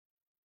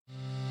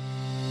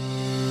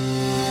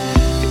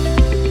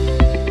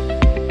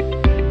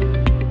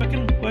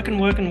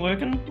working.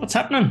 What's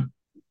happening?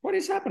 What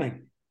is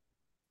happening?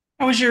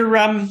 How was your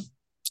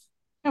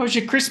how was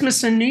your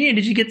Christmas and New Year?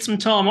 Did you get some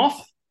time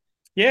off?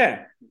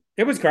 Yeah,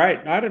 it was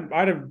great.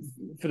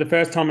 For the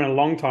first time in a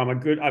long time,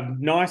 a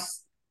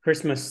nice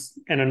Christmas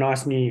and a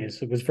nice New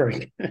Year's. It was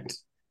very good.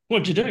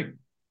 What'd you do?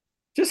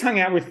 Just hung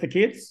out with the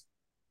kids,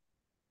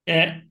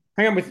 Yeah.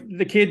 hung out with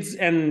the kids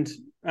and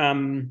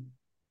um,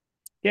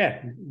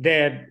 yeah,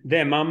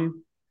 their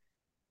mum,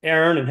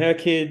 Erin and her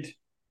kid,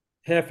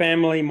 her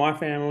family, my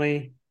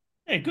family.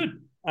 Yeah,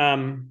 good.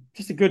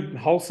 Just a good,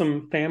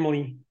 wholesome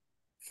family,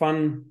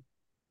 fun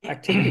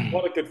activity. A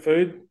lot of good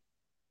food,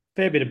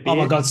 fair bit of Oh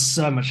my beer. God,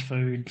 so much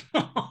food.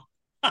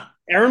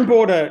 Aaron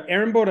bought a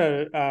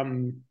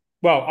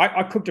well,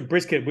 I cooked a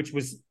brisket which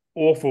was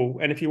awful.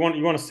 And if you want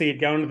to see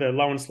it, go into the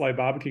Low and Slow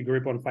barbecue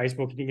group on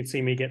Facebook and you can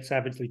see me get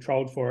savagely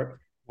trolled for it.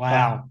 But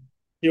Wow.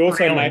 she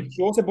Really?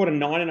 also bought a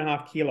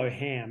 9.5 kilo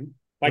ham.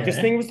 Like this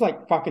Yeah. thing was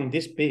like fucking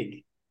this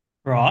big.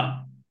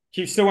 Right.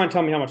 She still won't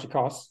tell me how much it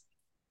costs.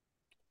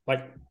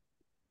 Like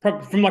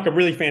from like a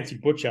really fancy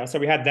butcher. So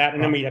we had that,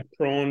 and then Right. we had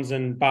prawns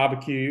and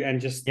barbecue and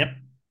just Yep.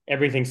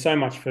 everything. So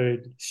much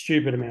food,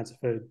 stupid amounts of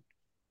food.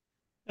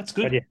 That's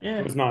But good. yeah, it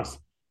Yeah. was nice.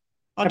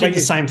 I How did about the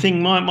you? same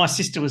thing. My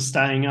sister was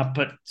staying up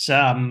at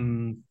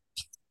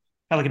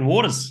Pelican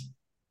Waters.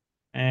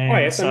 Oh yeah,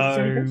 And same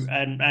so place.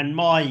 and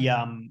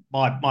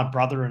my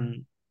brother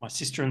and my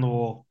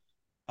sister-in-law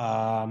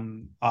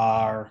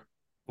are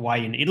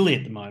away in Italy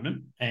at the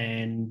moment.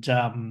 And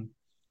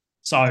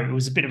so it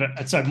was a bit of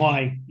a so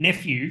my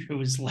nephew, who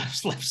was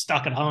left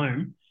stuck at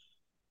home,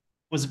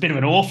 was a bit of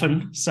an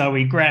orphan. So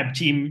we grabbed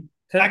him.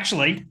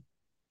 Actually,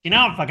 you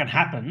know what fucking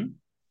happened?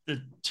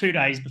 The 2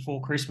 days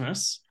before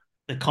Christmas,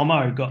 the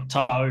Como got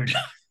towed.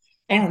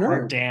 Oh It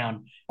broke no. down.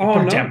 It Oh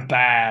broke no. down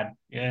bad.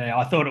 Yeah,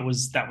 I thought that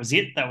was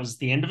it. That was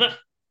the end of it.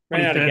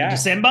 Ran out of 23rd of gas.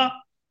 December.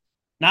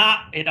 Nah,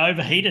 it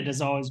overheated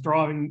as I was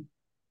driving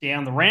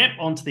down the ramp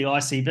onto the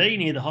ICB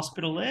near the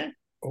hospital there.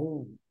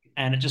 Oh.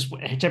 And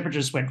temperature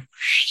just went,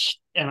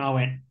 and I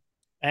went.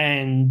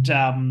 And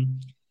of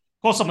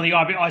course, I'm on the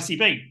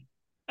ICB.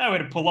 Nowhere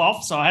to pull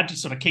off. So I had to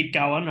sort of keep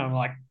going. I'm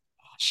like,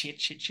 oh,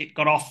 shit.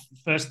 Got off the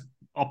first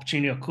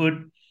opportunity I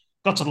could.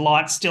 Got to the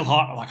lights, still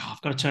hot. I'm like, oh,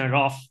 I've got to turn it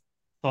off.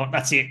 Thought,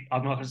 that's it.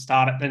 I'm not going to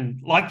start it. Then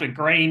light went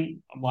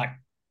green. I'm like,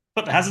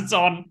 put the hazards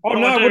on. Oh What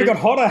do no, it would have got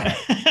I hotter.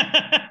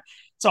 do?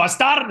 So I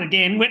started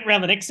again, went around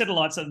the next set of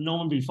lights at the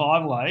Normanby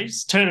Five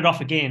Ways, turned it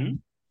off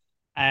again,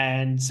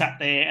 and sat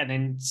there. And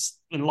then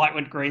when the light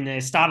went green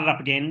there, started up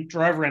again,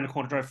 drove around the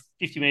corner, drove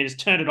 50 meters,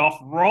 turned it off,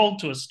 rolled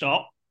to a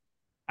stop.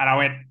 And I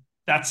went,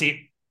 that's it.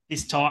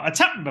 This time, it's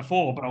happened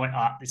before, but I went,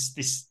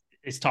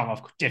 this time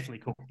I've definitely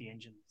cooked the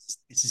engine.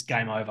 This is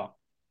game over.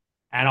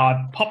 And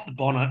I popped the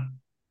bonnet.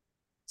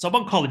 So I'm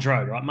on College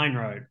Road, right? Main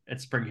road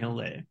at Spring Hill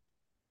there.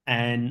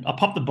 And I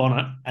popped the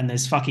bonnet and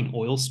there's fucking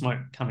oil smoke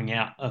coming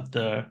out of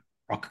the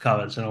rocker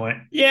covers. And I went,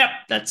 yeah,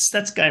 that's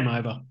game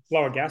over.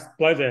 Blow a gas,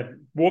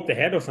 warp the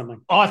head or something.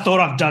 I thought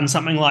I've done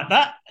something like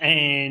that.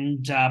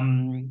 And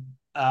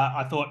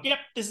I thought, yep,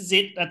 this is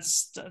it.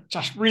 That's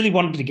just really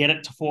wanted to get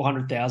it to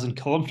 400,000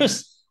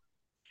 kilometers.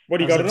 What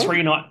do I you was got at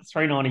it on?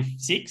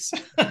 396.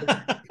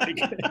 Pretty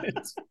good.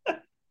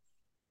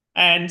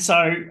 And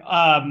so,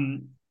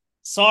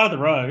 side of the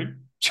road,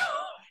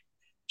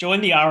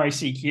 joined the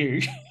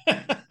RACQ.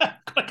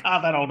 Got a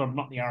car that old, I'm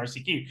not in the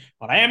RACQ,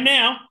 but I am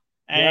now.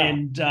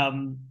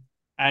 Wow.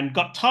 And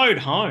got towed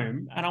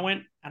home. And I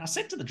went, and I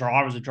said to the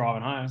driver as we're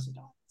driving home, I said,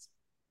 oh,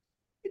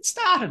 it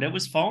started, it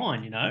was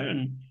fine,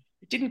 and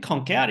it didn't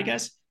conk out. He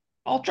goes,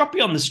 I'll drop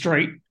you on the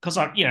street because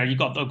I've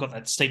got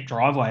that steep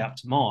driveway up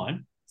to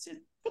mine. I said,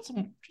 put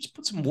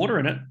some water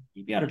in it.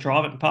 You'll be able to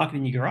drive it and park it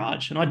in your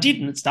garage. And I did,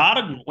 and it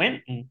started and it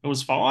went, and it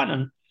was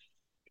fine.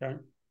 Okay.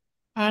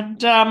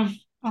 And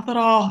I thought,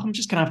 oh, I'm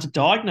just going to have to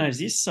diagnose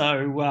this.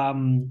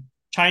 So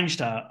changed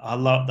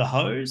the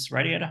hose,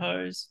 radiator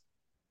hose,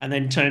 and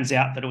then turns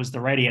out that it was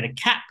the radiator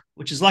cap,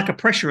 which is like a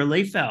pressure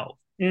relief valve,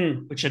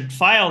 Mm. which had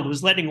failed,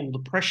 was letting all the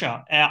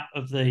pressure out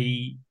of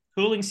the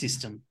cooling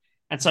system.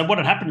 And so what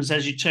had happened is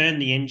as you turn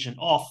the engine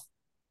off,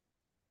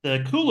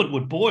 the coolant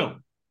would boil,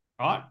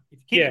 right? If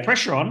you keep the Yeah.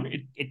 pressure on,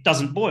 it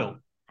doesn't boil,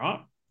 right?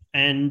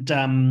 And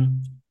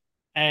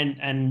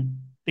and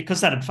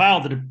because that had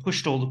failed, it had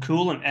pushed all the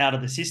coolant out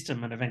of the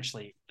system, and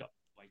eventually it got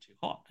way too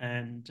hot,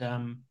 and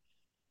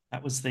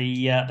that was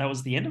the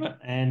end of it.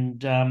 And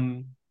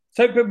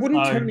But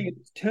wouldn't so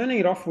turning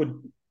it off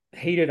would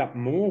heat it up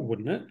more,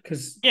 wouldn't it?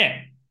 Because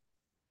yeah,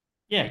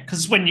 yeah,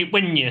 because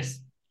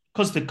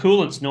because the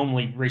coolant's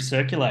normally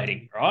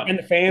recirculating, right? and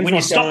the fan's When you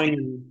not stop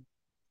going.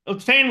 the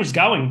fan was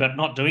going but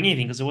not doing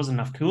anything because there wasn't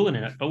enough coolant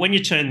in it. But when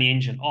you turn the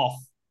engine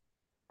off,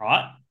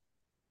 right,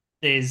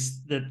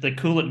 there's the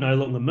coolant no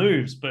longer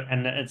moves,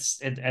 and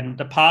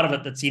the part of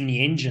it that's in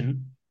the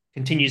engine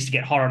continues to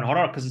get hotter and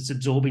hotter because it's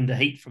absorbing the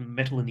heat from the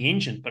metal in the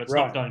engine, but it's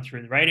not Right. going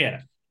through the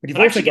radiator. But you've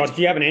So it also actually gets got.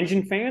 Do you have an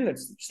engine fan that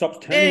stops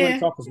turning when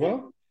it's yeah, off as yeah,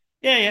 well?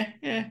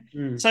 yeah.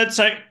 Mm.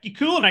 So your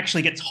coolant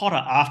actually gets hotter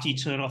after you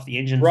turn off the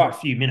engine for a Right.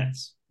 few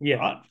minutes, Yeah.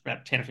 right?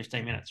 About 10 or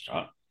 15 minutes,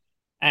 right?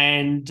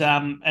 And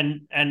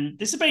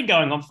this has been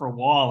going on for a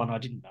while, and I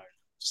didn't know.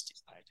 Just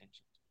didn't pay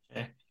attention.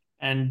 Yeah.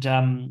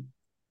 And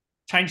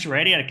changed the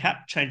radiator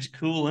cap, changed the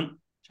coolant,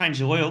 changed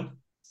the oil,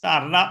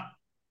 started up.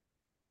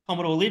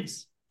 Commodore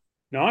lives,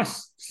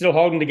 Nice. Still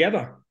holding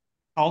together.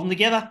 holding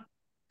together.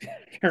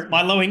 It's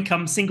my low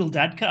income single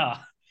dad car.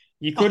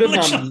 You I could have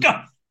literally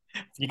got.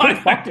 you could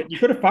have fucked it. You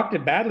could have fucked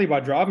it badly by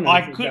driving it.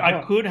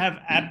 I could have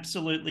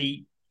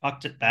absolutely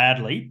fucked it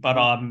badly, but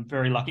I'm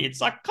very lucky.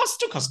 It's like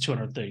still costs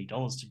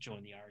 $230 to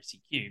join the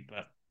RACQ,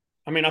 but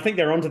I mean, I think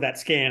they're onto that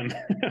scam.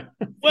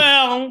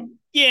 well,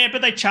 yeah,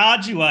 but they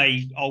charge you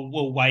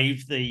we'll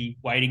waive the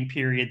waiting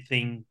period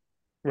thing.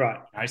 Right.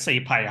 So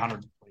you pay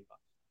 $120.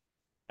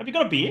 Have you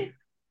got a beer?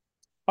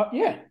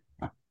 Yeah.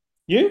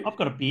 You? I've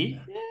got a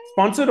beer. Yeah.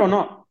 Sponsored or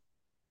not?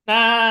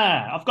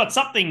 Nah, I've got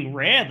something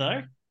rare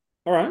though.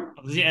 All right.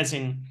 As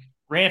in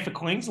rare for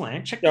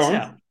Queensland. Check Go this on.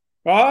 out.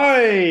 Oh,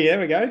 there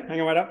we go.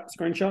 Hang on, wait up.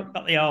 Screenshot.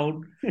 Got the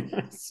old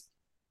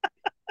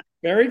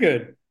Very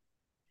good.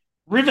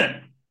 rivet.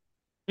 Have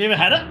you ever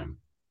had it?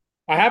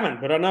 I haven't,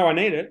 but I know I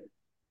need it.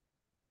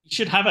 You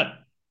should have it.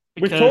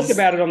 We've talked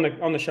about it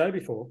on the show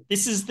before.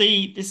 This is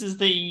the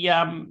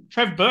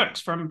Trev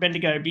Burks from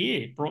Bendigo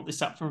Beer brought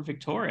this up from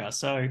Victoria.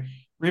 So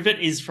rivet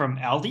is from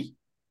Aldi,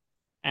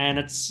 and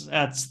it's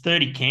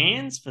 30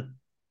 cans for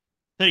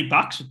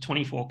 $30 for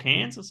 24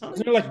 cans or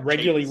something. Doesn't it like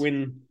regularly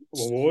win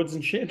awards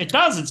and shit? It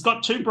does. It's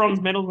got 2 bronze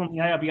medals on the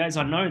ARBAs.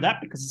 I know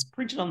that because it's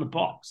printed on the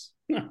box.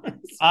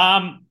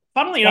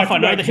 Funnily enough, I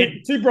know the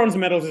head. 2 bronze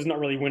medals is not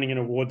really winning an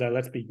award, though.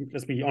 Let's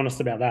be honest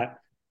about that.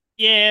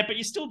 Yeah, but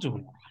you're still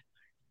doing all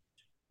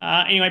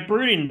right. Anyway,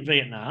 brewed in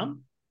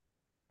Vietnam.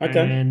 Okay.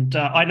 And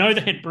I know the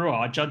head brewer.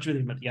 I judged with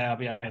him at the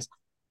ARBAs.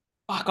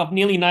 Fuck, I've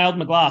nearly nailed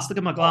my glass. Look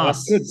at my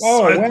glass.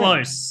 Oh, so wow.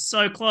 Close.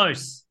 So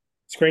close.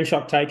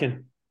 Screenshot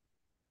taken.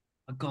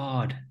 Oh,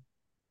 God.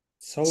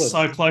 Solid.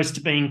 So close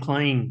to being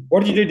clean.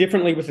 What did you do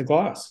differently with the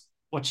glass?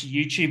 Watch a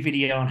YouTube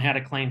video on how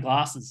to clean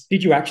glasses.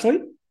 Did you actually?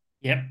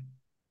 Yep.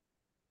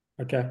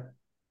 Okay.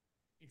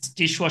 It's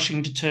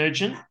dishwashing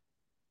detergent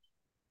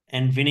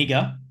and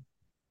vinegar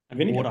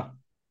and water.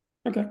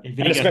 Okay. And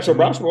a special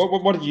brush?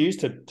 What did you use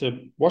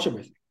to wash it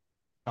with?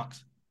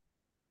 Chucks.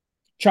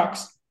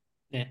 Chucks?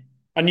 Yeah.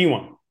 A new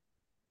one?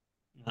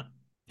 No.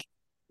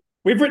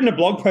 We've written a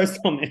blog post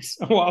on this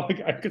a while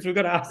ago because we've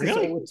got to ask this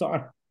all the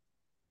time.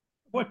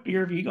 What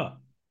beer have you got?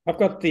 I've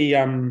got the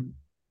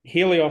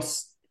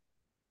Helios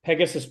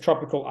Pegasus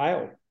Tropical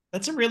Ale.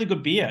 That's a really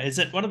good beer. Is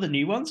it one of the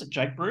new ones that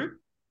Jake brewed?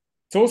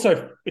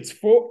 It's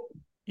for,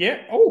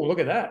 yeah. Oh, look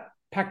at that.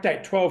 Pack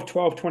date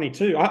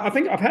 12/12/22. I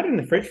think I've had it in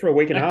the fridge for a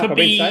week and a half. I've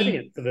been saving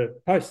it for the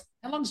post.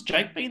 How long's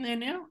Jake been there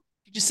now?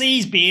 Did you see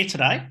his beer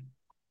today?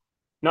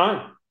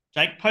 No.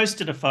 Jake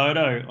posted a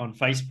photo on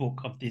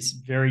Facebook of this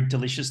very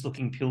delicious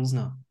looking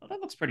Pilsner. Oh,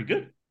 that looks pretty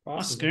good.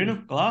 Nice schooner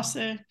glass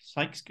there.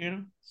 Fake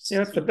schooner.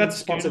 Yeah, that's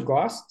sponsored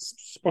glass.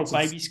 Sponsored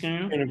baby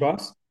schooner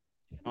glass.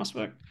 Nice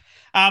work.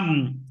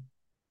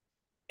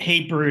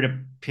 He brewed a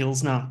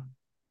Pilsner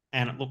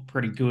and it looked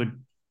pretty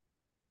good.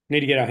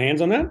 Need to get our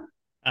hands on that?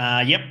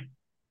 Yep.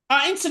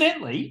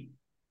 Incidentally,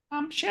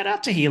 shout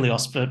out to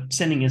Helios for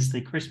sending us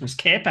the Christmas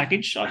care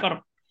package. I got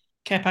a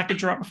care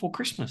package right before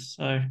Christmas.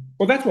 So,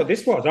 well, that's what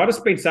this was. I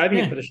just been saving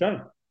it for the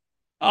show.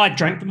 I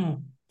drank them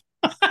all.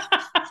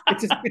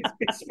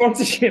 It's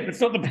sponsorship. It's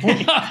not the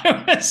point.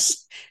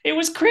 It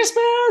was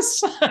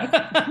Christmas.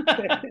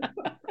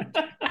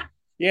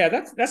 Yeah,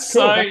 that's cool.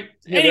 So,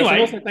 anyway,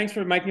 also thanks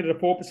for making it a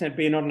 4%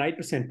 beer, not an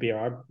 8% beer.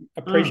 I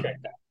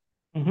appreciate that.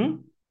 Mm-hmm.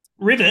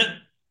 Rivet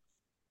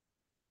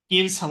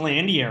gives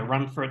Hollandia a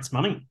run for its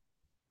money.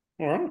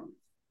 All right.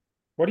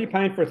 What are you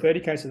paying for a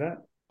 30 case of that?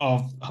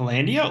 Of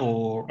Hollandia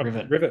or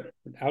Rivet? Rivet,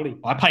 Aldi.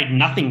 I paid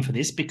nothing for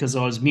this because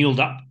I was muled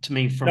up to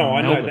me from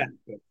Melbourne. I know that.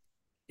 But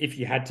if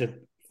you had to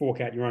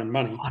fork out your own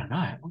money. I don't know.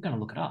 I'm going to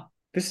look it up.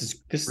 This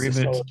is a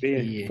solid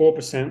beer.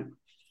 4%.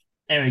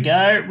 There we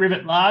go.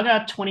 Rivet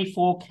Lager,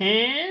 24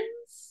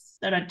 cans.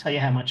 They don't tell you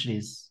how much it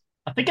is.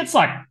 I think it's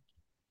like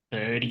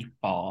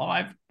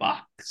 $35.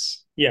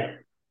 Yeah.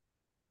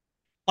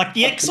 Like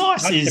the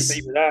excise is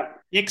 $13,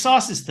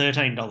 $12,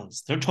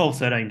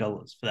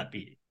 $13 for that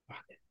beer.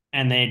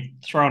 And they're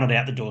throwing it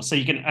out the door. So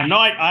you can, and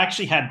I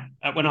actually had,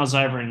 when I was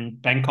over in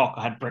Bangkok,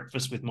 I had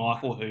breakfast with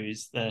Michael,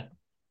 who's the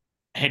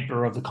head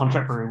brewer of the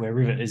contract brewery where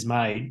Rivet is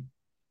made.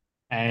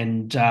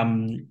 And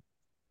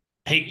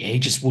he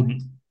just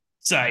wouldn't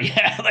say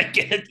how they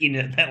get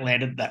it, that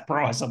landed that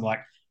price. I'm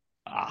like,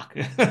 fuck.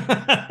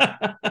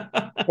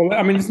 Well,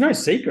 I mean, there's no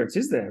secrets,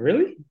 is there?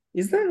 Really?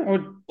 Is there?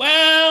 Or...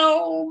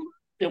 Well,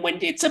 when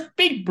it's a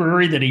big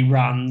brewery that he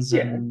runs,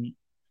 and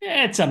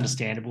it's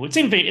understandable. It's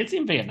in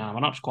Vietnam.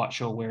 I'm not quite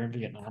sure where in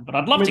Vietnam, but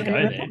I'd love to go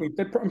there.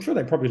 I'm sure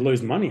they probably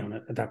lose money on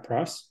it at that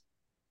price.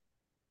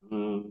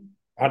 I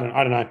don't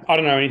know. I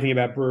don't know anything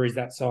about breweries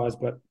that size,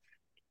 but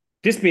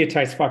this beer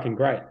tastes fucking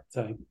great.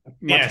 So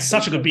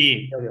such a good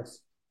beer.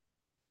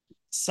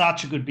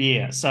 Such a good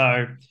beer.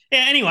 So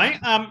anyway,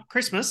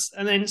 Christmas,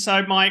 and then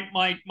so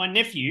my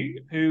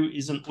nephew, who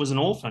was an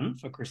orphan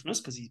for Christmas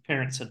because his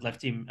parents had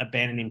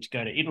abandoned him to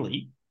go to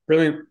Italy.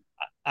 Brilliant.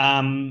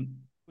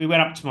 we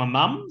went up to my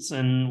mum's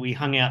and we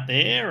hung out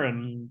there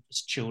and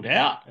just chilled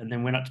out. And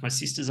then went up to my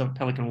sister's at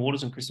Pelican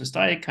Waters on Christmas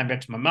Day. Came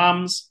back to my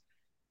mum's,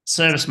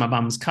 serviced my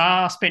mum's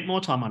car. Spent more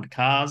time under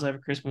cars over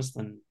Christmas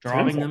than Sounds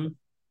driving like them.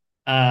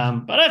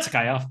 But that's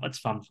okay. It's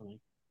fun for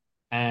me.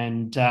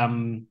 And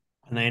then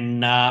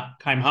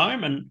came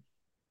home and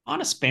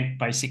kind of spent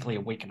basically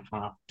a week and a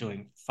half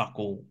doing fuck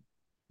all.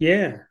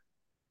 yeah.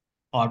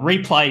 I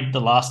replayed The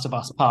Last of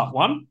Us Part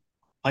One,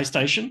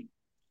 PlayStation,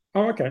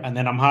 Oh, okay. and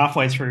then I'm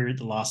halfway through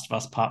The Last of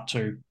Us Part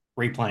Two,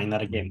 replaying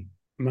that again.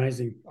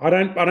 Amazing. I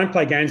don't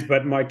play games,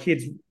 but my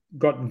kids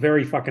got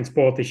very fucking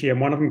spoiled this year.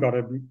 And one of them got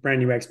a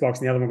brand new Xbox,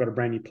 and the other one got a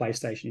brand new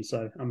PlayStation.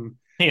 So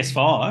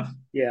PS5,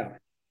 yeah,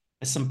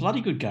 there's some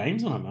bloody good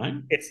games on it,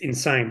 mate. it's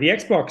insane. The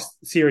Xbox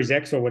Series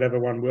X or whatever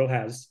one Will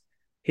has,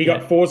 he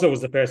got Yeah. Forza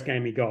was the first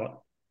game he got.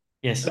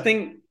 Yes. I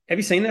think. Have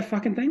you seen that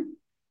fucking thing?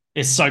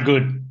 It's so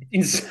good.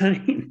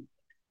 Insane.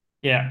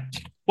 Yeah.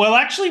 Well,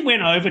 I actually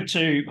went over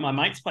to my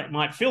mate's place,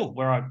 mate Phil,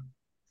 where I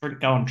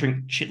go and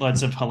drink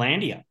shitloads of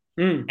Hollandia.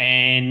 Mm.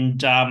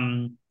 And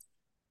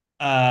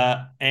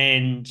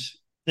and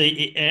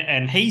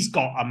he's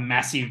got a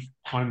massive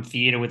home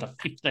theater with a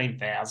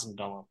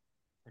 $15,000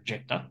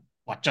 projector,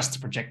 like just a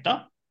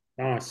projector,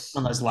 Nice.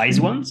 one of those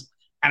laser ones,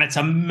 and it's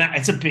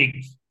a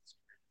big,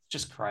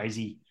 just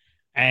crazy.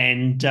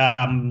 And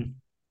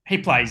he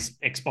plays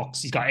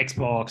Xbox. He's got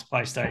Xbox,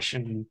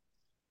 PlayStation,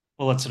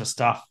 all that sort of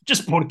stuff.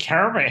 Just bought a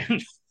caravan.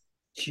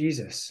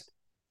 Jesus.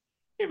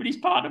 Him and his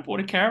partner bought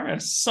a caravan.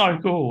 It's so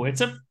cool.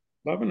 It's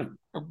Loving it.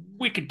 a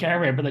wicked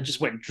caravan, but they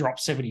just went and dropped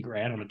 70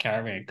 grand on a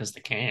caravan because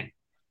they can.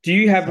 Do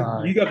you have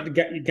So you got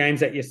the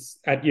games at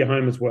your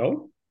home as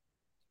well?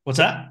 what's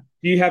that?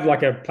 Do you have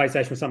like a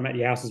PlayStation or something at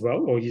your house as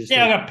well, or you just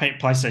Yeah, I got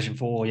PlayStation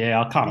 4. Yeah,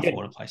 I can't you get,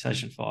 afford a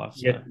PlayStation 5.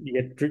 you So get you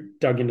get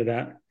dug into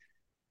that?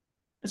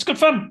 it's good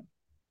fun.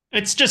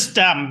 It's just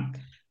I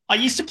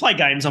used to play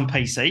games on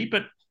PC,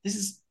 but this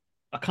is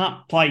I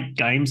can't play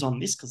games on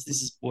this because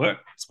this is work.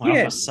 It's my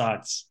Yeah, office, so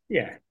it's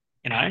yeah.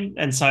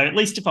 and so at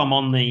least if I'm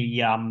on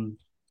the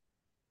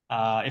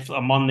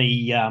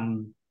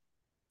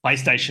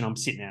PlayStation, I'm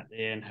sitting out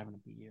there and having a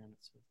beer and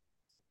it's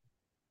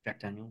Jack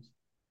Daniels.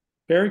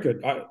 Very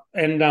good.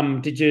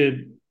 And did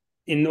you,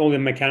 in all the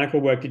mechanical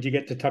work, did you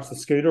get to touch the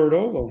scooter at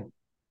all? Or?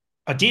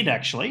 I did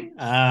actually.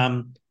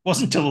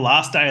 Wasn't until the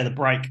last day of the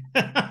break.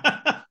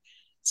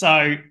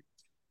 So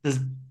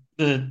the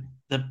the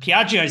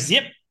Piaggio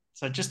Zip.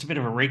 So just a bit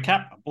of a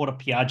recap. I bought a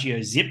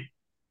Piaggio Zip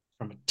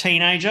from a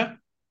teenager,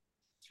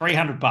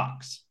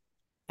 $300,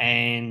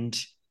 and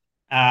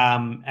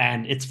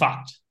it's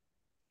fucked.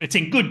 It's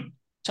in good,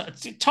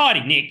 it's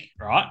tidy nick,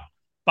 right?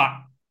 But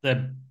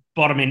the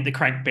bottom end, the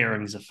crank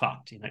bearings are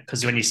fucked,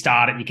 because when you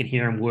start it, you can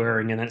hear them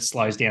whirring, and then it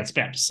slows down. It's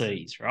about to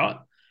seize, right?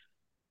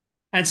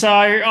 And so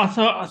I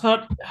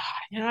thought,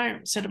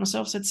 said to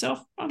myself,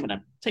 I'm going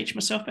to teach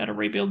myself how to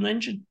rebuild an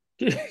engine.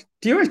 Do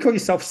you always call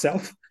yourself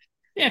Self?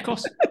 Yeah, of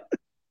course.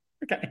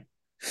 Okay.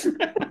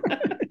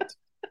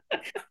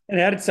 And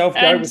how did Self go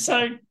And with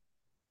so, that?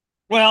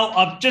 well,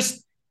 I've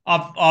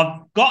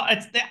got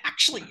it's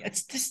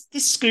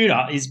this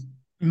scooter is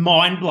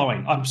mind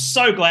blowing. I'm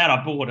so glad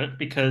I bought it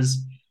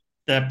because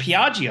the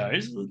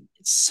Piaggios,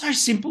 it's so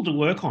simple to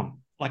work on.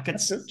 Like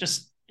it's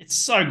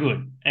so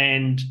good,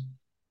 and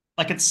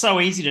like it's so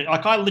easy to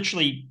like. I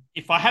literally,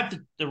 if I had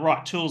the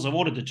right tools, I've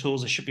ordered the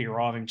tools. They should be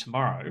arriving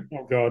tomorrow.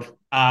 Oh God.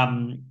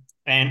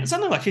 And it's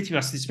only like 50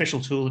 bucks. This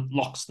special tool that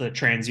locks the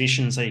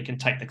transmission so you can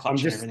take the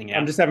clutch and everything out.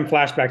 I'm just having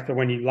flashbacks to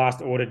when you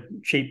last ordered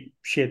cheap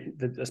shit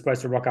that are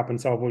supposed to rock up and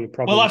solve all your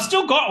problems. Well, I've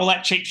still got all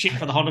that cheap shit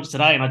for the Honda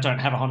Today, and I don't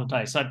have a Honda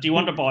Today. So, do you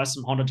want to buy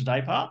some Honda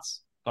Today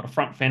parts? Got a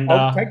front fender.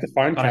 I'll take the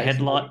phone got case. a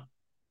headlight.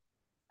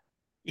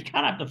 You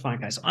can't have the phone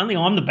case. Only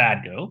I'm the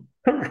bad girl.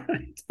 All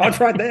right. I'll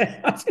try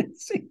there. I didn't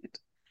see it.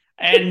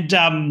 And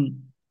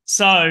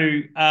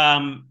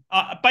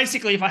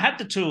basically, if I had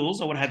the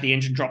tools, I would have had the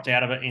engine dropped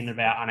out of it in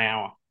about an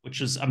hour, which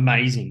was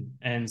amazing.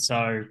 And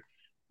so,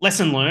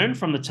 lesson learned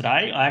from the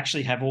Today, I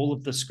actually have all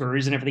of the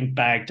screws and everything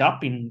bagged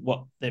up in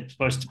what they're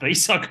supposed to be,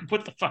 so I can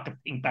put the fucking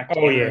thing back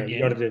together again. You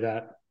got to do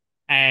that.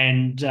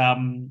 And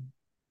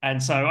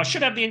so I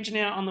should have the engine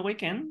out on the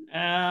weekend,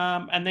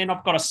 and then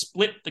I've got to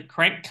split the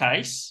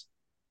crankcase,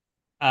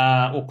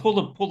 or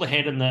pull the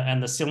head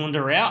and the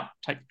cylinder out,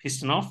 take the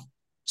piston off,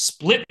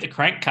 split the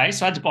crankcase.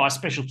 So I had to buy a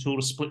special tool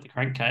to split the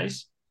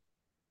crankcase,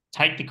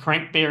 take the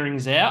crank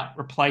bearings out,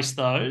 replace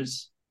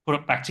those, put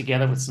it back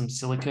together with some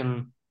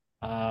silicone,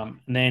 and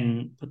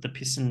then put the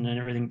piston and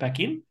everything back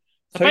in.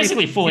 So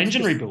basically, full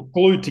engine rebuild,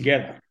 glued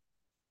together.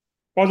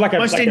 Well,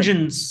 most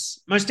engines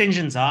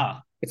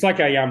are. It's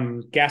like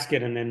a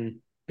gasket and then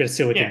a bit of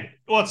silicone. Yeah,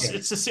 well,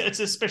 it's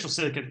a special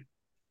silicone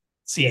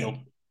seal,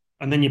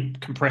 and then you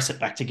compress it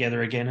back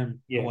together again, and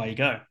away you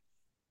go.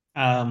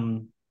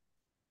 I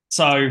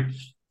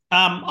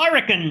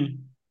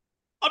reckon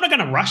I'm not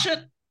going to rush it.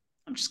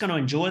 I'm just going to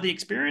enjoy the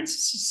experience.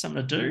 It's just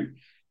something to do.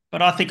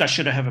 But I think I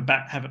should have it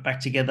back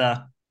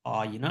together.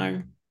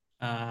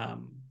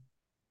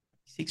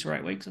 6 or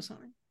 8 weeks or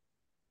something.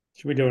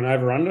 Should we do an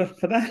over under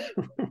for that?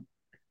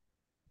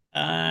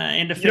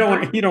 End of You don't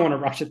February. want you don't want to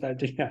rush it though,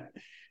 do you? I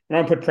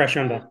don't put pressure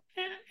under.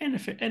 End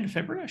of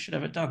February. I should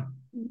have it done.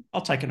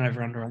 I'll take an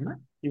over under on that.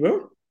 You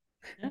will?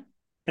 Yeah.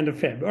 End of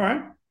Feb. All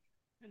right.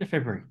 End of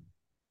February.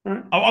 All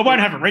right. I won't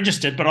have it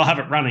registered, but I'll have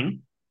it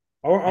running.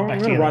 I'm going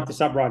to write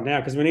this up right now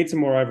because we need some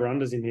more over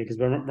unders in here because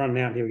we're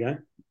running out. Here we go.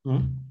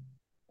 Mm-hmm.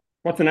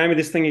 What's the name of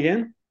this thing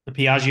again? The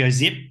Piaggio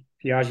Zip.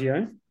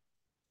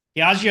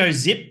 Piaggio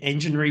Zip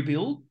engine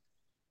rebuild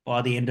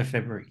by the end of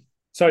February.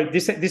 So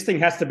this thing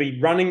has to be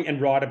running and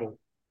rideable.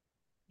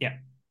 Yeah.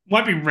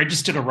 Won't be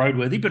registered or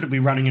roadworthy, but it'll be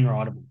running and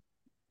rideable.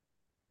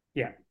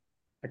 Yeah.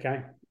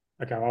 Okay.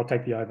 I'll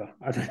take the over.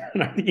 I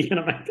don't think you're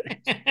going to make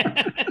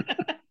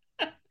that.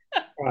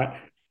 Right.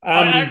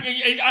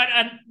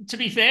 To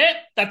be fair,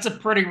 that's a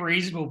pretty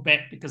reasonable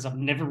bet because I've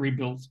never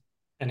rebuilt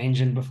an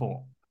engine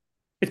before.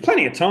 It's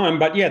plenty of time,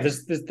 but yeah,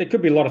 there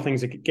could be a lot of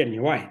things that could get in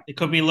your way. There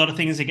could be a lot of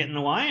things that get in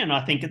the way, and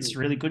I think it's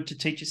really good to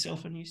teach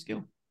yourself a new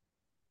skill.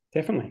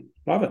 Definitely.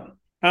 Love it.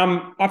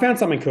 I found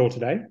something cool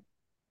today.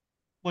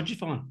 What'd you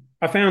find?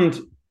 I found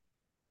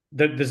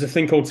that there's a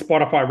thing called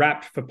Spotify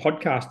Wrapped for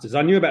podcasters.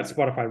 I knew about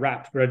Spotify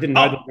Wrapped, but I didn't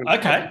know. Oh,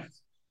 okay.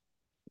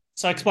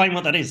 So explain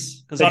what that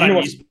is, because I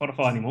don't use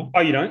Spotify anymore. Oh,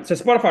 you don't? So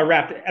Spotify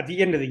Wrapped, at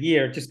the end of the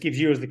year, it just gives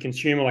you as the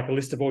consumer like a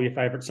list of all your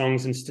favorite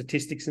songs and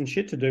statistics and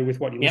shit to do with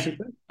what you listen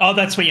to. Oh,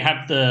 that's where you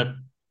have the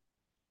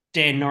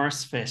Dan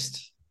Norris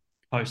Fest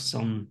posts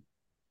on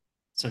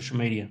social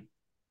media.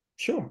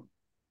 Sure.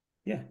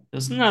 Yeah.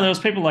 There was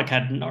people like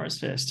had Norris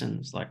Fest,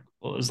 and it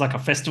was like a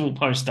festival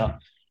poster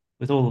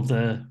with all of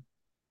the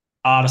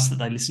artists that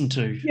they listen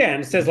to. Yeah,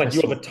 and it says like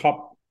you're the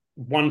top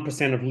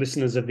 1% of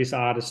listeners of this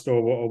artist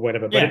or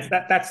whatever. But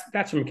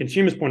that's from a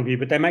consumer's point of view,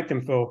 but they make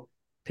them for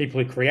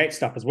people who create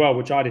stuff as well,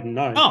 which I didn't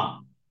know.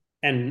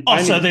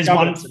 So there's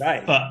one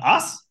today. For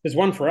us? There's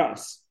one for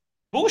us.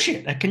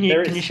 Bullshit. Can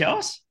you show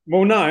us?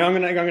 Well, no, I'm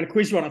gonna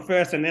quiz you on it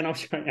first and then I'll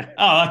show you.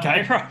 Oh,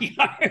 okay.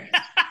 Right.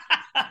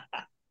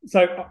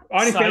 So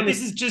I found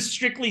this is just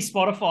strictly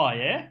Spotify,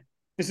 yeah?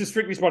 This is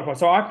strictly Spotify.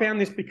 So I found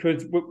this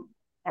because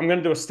I'm going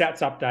to do a stats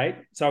update.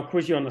 So I'll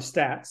quiz you on the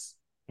stats.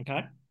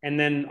 Okay. And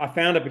then I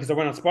found it because I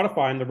went on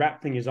Spotify and the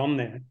rap thing is on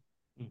there.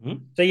 Mm-hmm.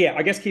 So yeah,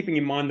 I guess keeping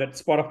in mind that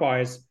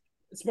Spotify's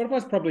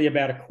probably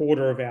about a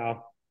quarter of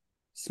our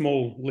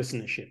small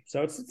listenership.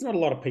 So it's not a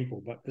lot of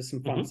people, but there's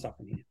some fun stuff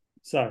in here.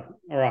 So,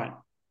 all right.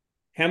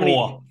 How many?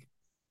 4.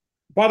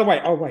 By the way,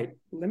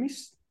 let me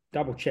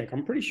double check.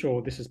 I'm pretty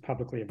sure this is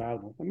publicly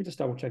available. Let me just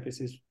double check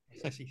this is.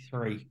 It's actually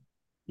 3.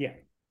 Yeah.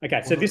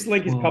 Okay. So this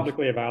link is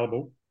publicly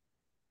available.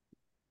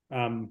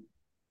 So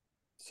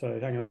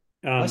hang on.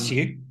 Bless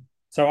you.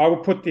 So I will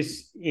put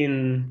this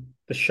in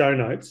the show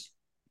notes,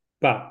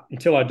 but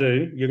until I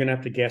do, you're going to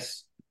have to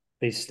guess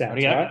these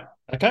stats, right?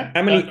 Okay.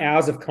 How many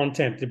hours of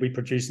content did we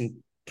produce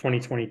in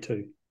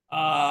 2022?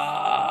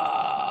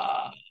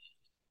 Oh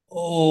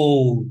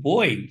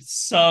boy.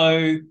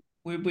 So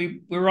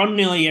we're on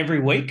nearly every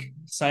week,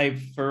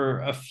 save for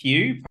a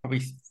few,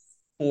 probably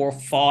 4 or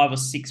 5 or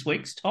 6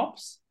 weeks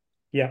tops.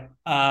 Yeah.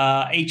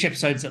 Each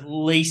episode's at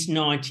least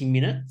 90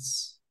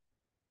 minutes.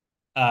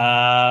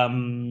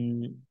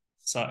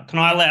 So am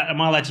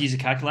I allowed to use a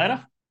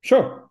calculator?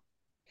 Sure.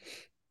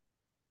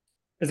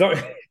 As long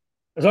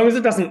as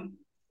it doesn't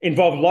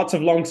involve lots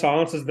of long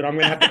silences that I'm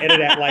going to have to edit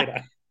out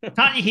later.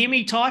 Can't you hear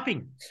me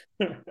typing?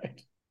 You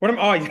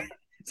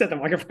said the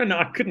microphone? No,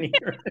 I couldn't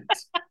hear it.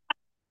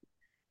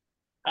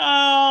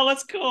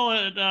 Let's call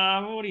it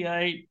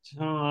 48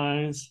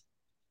 times.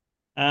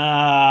 I'll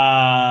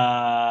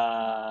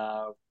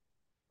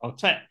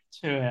take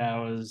 2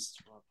 hours.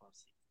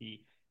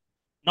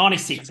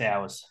 96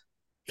 hours.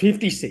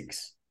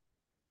 56.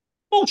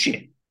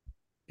 Bullshit.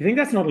 You think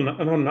that's not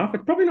enough?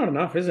 It's probably not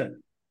enough, is it?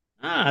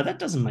 That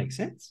doesn't make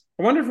sense.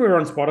 I wonder if we were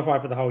on Spotify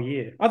for the whole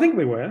year. I think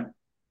we were.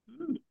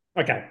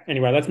 Okay.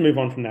 Anyway, let's move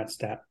on from that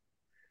stat.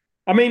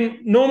 I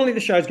mean, normally the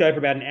shows go for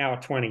about an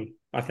hour 20,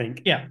 I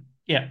think. Yeah.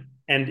 Yeah.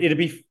 And it'd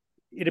be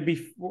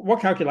what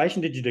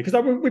calculation did you do? Because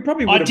we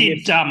probably would I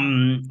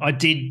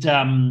did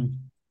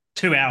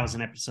 2 hours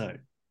an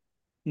episode.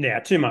 Yeah,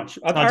 too much.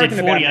 I did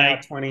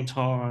 48 20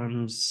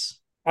 times.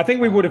 I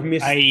think we would have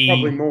missed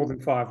probably more than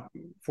 4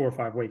 or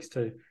 5 weeks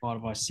too.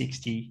 Divided by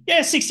 60.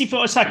 Yeah,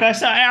 64. It's okay.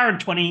 So hour and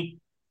 20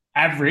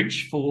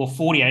 average for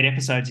 48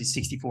 episodes is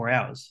 64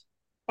 hours.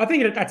 I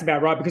think that's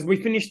about right because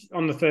we finished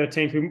on the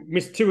 13th. We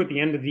missed 2 at the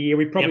end of the year.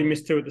 We probably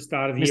missed 2 at the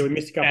start of the year. We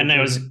missed a couple. And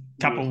there was a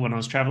couple when I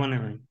was traveling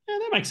and everything. Yeah,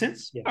 that makes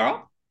sense. Yeah. All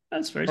right.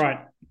 That's very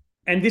right.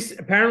 And this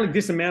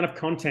amount of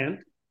content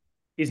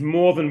is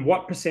more than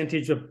what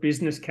percentage of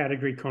business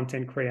category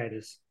content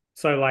creators?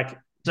 So what's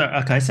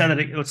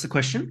the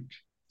question?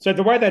 So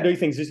the way they do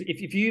things is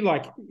if you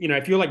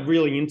if you're like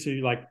really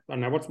into I don't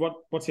know,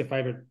 what's your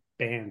favorite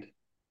band?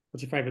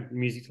 What's your favorite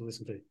music to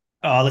listen to?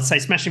 Oh, let's say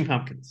Smashing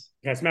Pumpkins.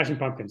 Okay, Smashing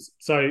Pumpkins.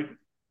 So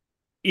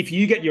if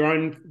you get your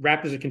own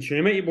rap as a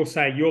consumer, it will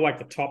say you're like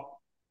the top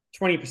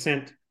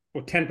 20%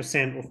 or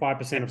 10% or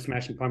 5% of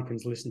Smashing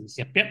Pumpkins listeners.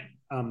 Yep.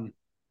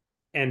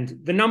 And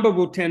the number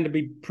will tend to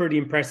be pretty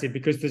impressive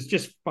because there's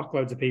just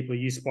fuckloads of people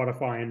who use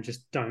Spotify and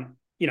just don't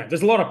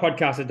there's a lot of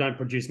podcasts that don't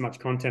produce much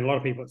content. A lot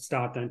of people that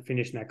start don't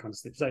finish and that kind of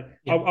stuff. So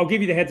Yeah. I'll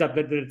give you the heads up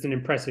that it's an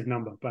impressive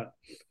number. But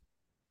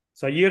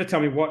so you got to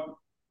tell me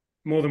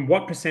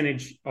what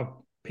percentage of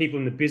people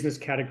in the business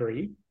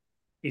category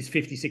is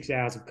 56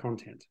 hours of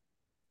content.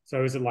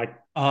 So is it like For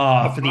the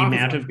half? Is it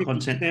amount like of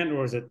content 50%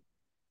 or is it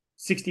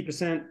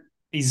 60%?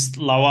 is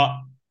lower,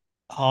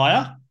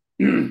 higher.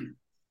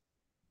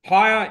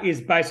 Higher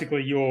is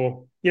basically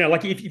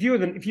like if you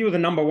were the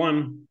number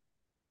one,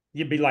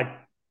 you'd be like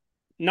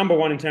number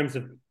one in terms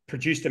of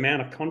produced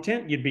amount of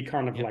content. You'd be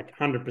kind of like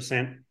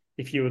 100%.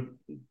 If you were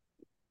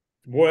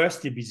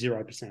worst, you'd be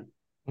 0%.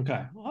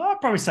 Okay. Well,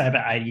 I'd probably say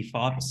about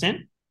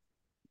 85%.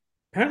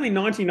 Apparently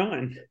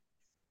 99.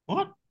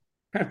 What?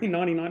 Apparently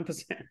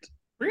 99%.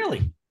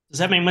 Really? Does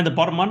that mean we're the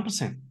bottom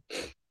 1%?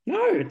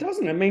 No, it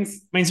doesn't. It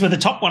means Means we're the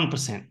top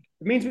 1%. it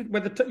means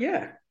we're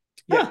yeah.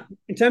 Huh.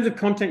 In terms of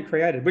content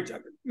created, which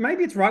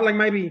maybe it's right. Like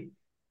maybe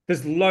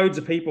there's loads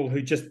of people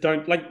who just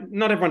don't like.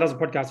 Not everyone does a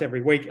podcast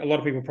every week. A lot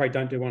of people probably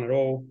don't do one at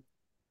all.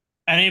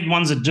 And even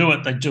ones that do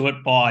it, they do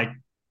it by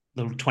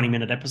little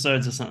 20-minute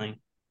episodes or something.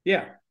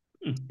 Yeah.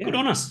 Good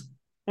on us.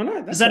 I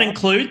know. Does that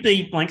include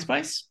the blank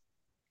space?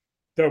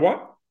 The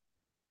what?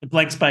 The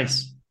blank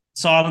space.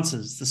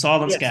 Silences, the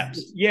silence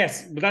gaps.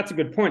 Yes, but that's a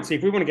good point. See,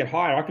 if we want to get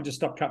higher, I could just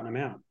stop cutting them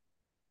out.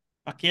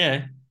 Fuck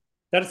yeah.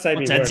 That'd save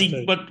me work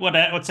too.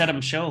 What's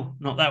Adam Shell?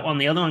 Not that one.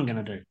 The other one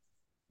going to do?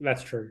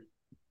 That's true.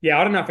 Yeah,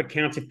 I don't know if it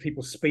counts if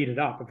people speed it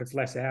up, if it's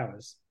less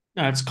hours.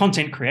 No, it's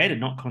content created,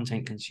 not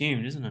content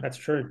consumed, isn't it? That's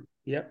true.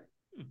 Yep.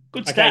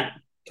 Good stat.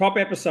 Top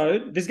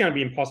episode. This is going to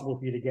be impossible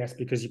for you to guess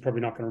because you're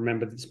probably not going to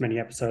remember this many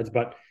episodes.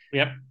 But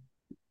yep.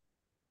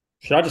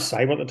 Should I just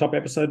say what the top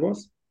episode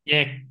was?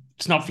 Yeah,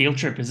 it's not Field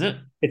Trip, is it?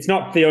 It's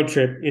not Field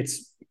Trip.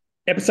 It's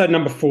episode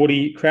number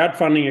 40,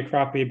 crowdfunding a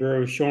craft beer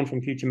brewer with Sean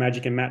from Future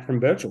Magic and Matt from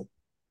Birchall.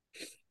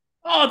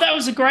 Oh, that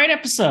was a great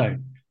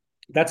episode.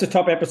 That's a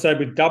top episode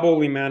with double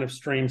the amount of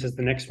streams as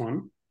the next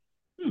one.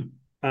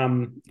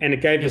 And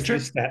it gave us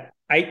this stat.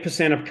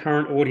 8% of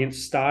current audience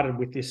started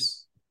with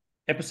this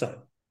episode.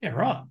 Yeah,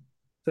 right.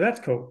 So that's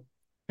cool.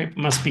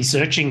 People must be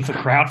searching for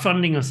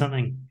crowdfunding or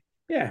something.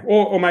 Yeah,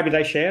 or maybe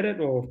they shared it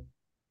or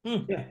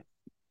yeah.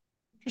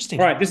 Interesting.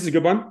 All right, this is a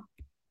good one.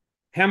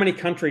 How many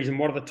countries and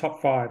what are the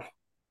top 5?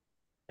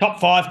 Top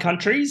 5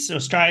 countries.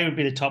 Australia would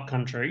be the top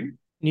country.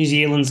 New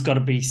Zealand's got to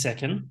be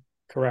second.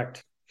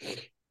 Correct.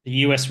 The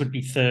US would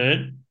be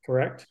third.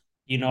 Correct.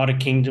 United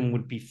Kingdom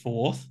would be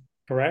fourth.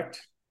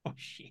 Correct. Oh,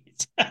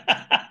 shit.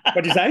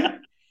 What'd you say?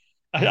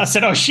 I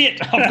said, oh,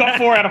 shit. I've got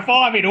 4 out of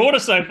 5 in order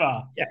so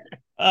far. Yeah.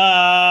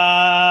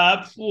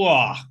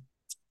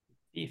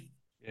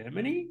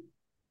 Germany?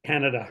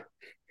 Canada.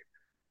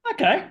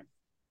 Okay.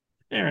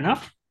 Fair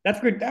enough. That's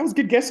good. That was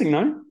good guessing,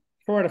 though.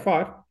 4 out of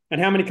 5. And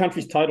how many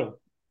countries total?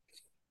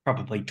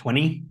 Probably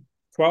 20.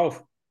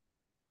 12.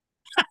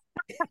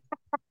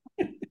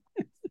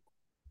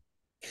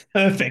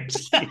 Perfect.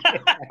 Yeah.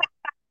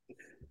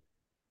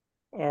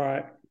 All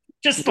right.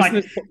 Just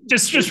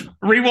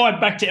rewind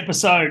back to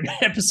episode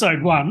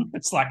 1.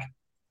 It's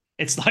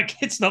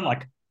not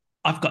like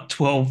I've got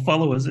 12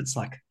 followers. It's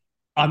like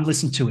I'm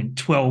listened to in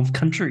 12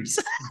 countries.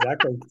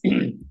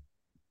 Exactly.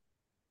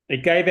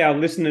 It gave our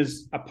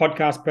listeners a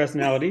podcast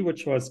personality,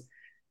 which was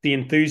the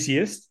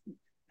enthusiast.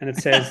 And it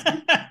says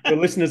the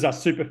listeners are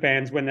super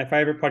fans. When their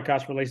favorite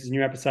podcast releases a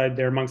new episode,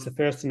 they're amongst the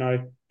first to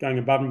know, going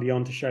above and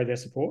beyond to show their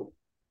support.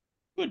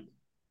 Good.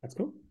 That's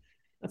cool.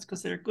 That's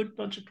because they're a good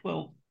bunch of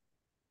 12.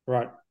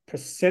 Right.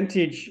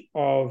 Percentage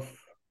of...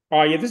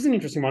 Oh, yeah, this is an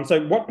interesting one.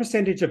 So what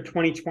percentage of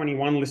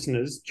 2021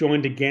 listeners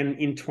joined again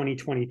in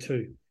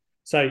 2022?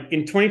 So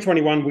in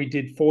 2021, we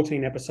did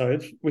 14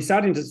 episodes. We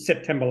started in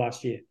September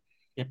last year.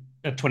 Yep,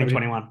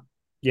 2021.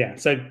 Yeah,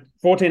 so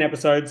 14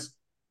 episodes.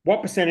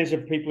 What percentage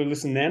of people who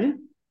listened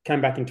then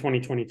came back in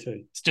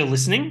 2022? Still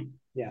listening?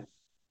 Yeah.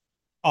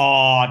 Oh,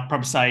 I'd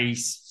probably say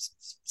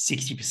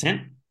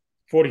 60%.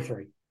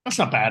 43. That's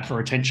not bad for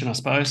retention, I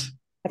suppose.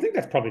 I think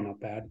that's probably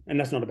not bad. And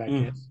that's not a bad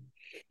guess.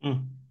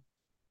 All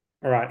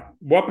right.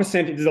 What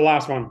percentage is the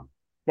last one?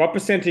 What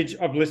percentage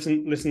of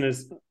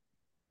listeners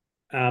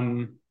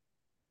hang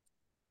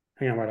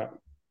on, wait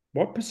up.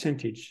 What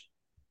percentage?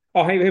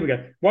 Oh, here we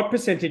go. What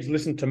percentage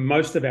listen to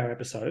most of our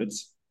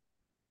episodes?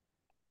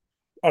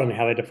 I don't know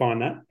how they define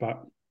that,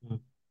 but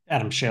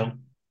Adam Shell.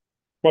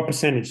 What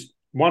percentage?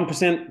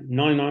 1%,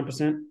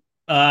 99%?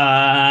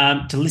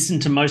 To listen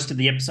to most of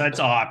the episodes,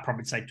 I'd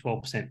probably say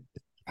 12%.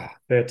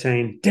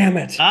 13. Damn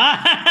it.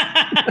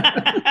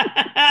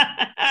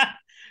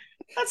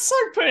 That's so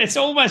it's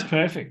almost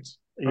perfect.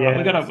 Yeah,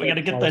 we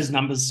gotta get those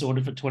numbers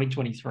sorted for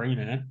 2023,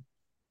 man.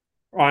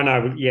 I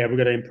know. Yeah, we've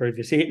got to improve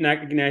this.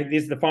 Now,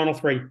 these are the final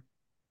 3.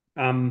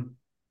 How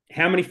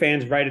many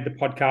fans rated the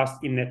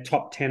podcast in their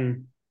top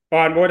 10?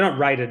 Oh, well, not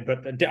rated,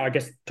 but I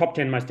guess top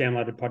 10 most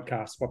downloaded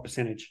podcasts. What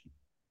percentage?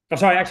 Oh,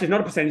 sorry, actually, it's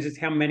not a percentage. It's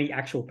how many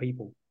actual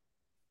people.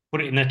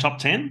 Put it in their top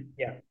 10?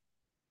 Yeah.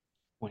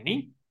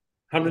 20?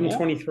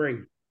 123.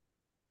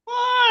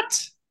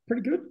 What?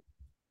 Pretty good.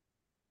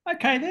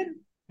 Okay, then.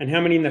 And how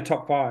many in the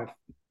top 5?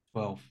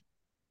 12.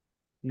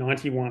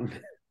 91.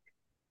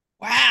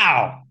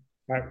 Wow.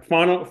 Right,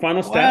 final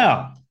stat.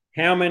 Wow.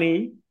 How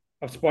many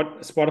of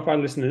Spotify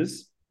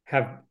listeners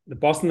have the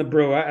Boss and the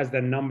Brewer as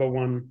their number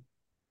one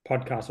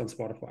podcast on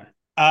Spotify?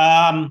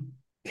 Um,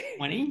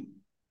 20.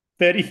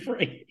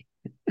 33.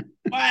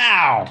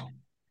 Wow.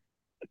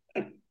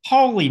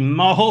 Holy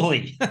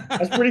moly.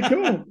 That's pretty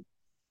cool.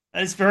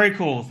 That's very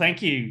cool.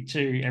 Thank you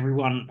to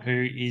everyone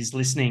who is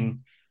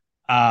listening.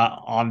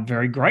 I'm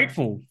very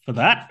grateful for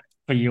that,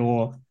 for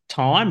your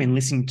time in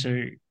listening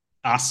to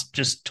us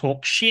just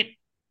talk shit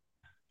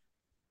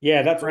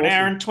Yeah, that's for an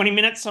hour awesome. and 20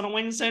 minutes on a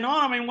Wednesday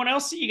night. I mean, what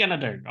else are you going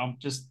to do?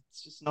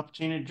 It's just an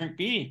opportunity to drink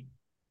beer.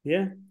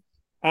 Yeah.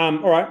 All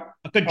right.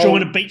 I could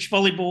join I'll a beach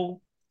volleyball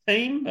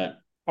team, but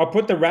I'll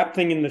put the rap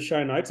thing in the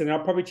show notes, and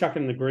I'll probably chuck it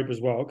in the group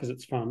as well because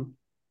it's fun.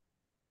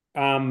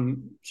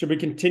 Should we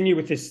continue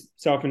with this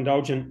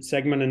self-indulgent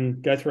segment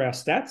and go through our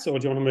stats, or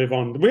do you want to move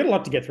on? We had a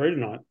lot to get through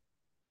tonight.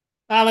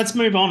 let's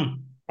move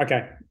on.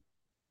 Okay.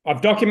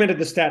 I've documented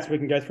the stats. We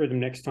can go through them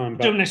next time. Do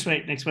But them next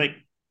week. Next week.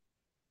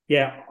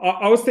 yeah,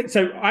 I was thinking.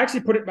 So I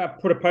actually put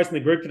a post in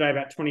the group today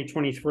about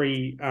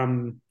 2023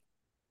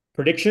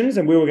 predictions,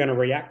 and we were going to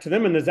react to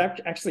them. And there's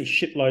actually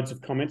shitloads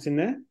of comments in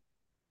there.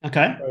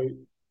 Okay. So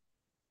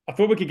I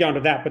thought we could go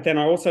into that, but then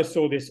I also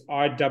saw this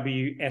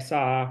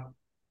IWSR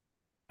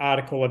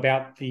article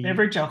about the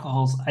Beverage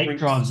alcohol's 8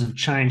 drinks. drivers have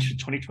changed for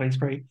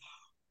 2023.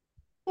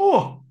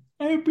 Oh,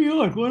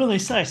 ABI. What do they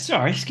say?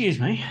 Sorry, excuse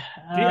me.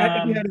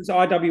 Have you heard of this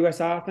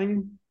IWSR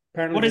thing?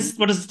 Apparently,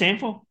 What does it stand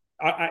for?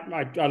 I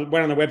went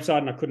on the website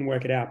and I couldn't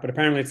work it out, but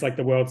apparently it's like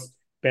the world's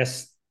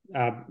best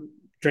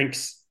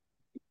drinks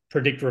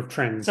predictor of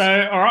trends.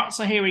 So, all right.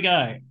 So here we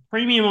go.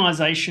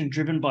 Premiumization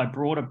driven by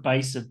broader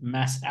base of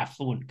mass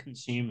affluent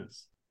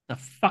consumers. The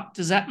fuck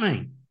does that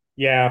mean?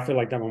 Yeah, I feel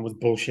like that one was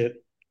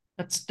bullshit.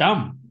 That's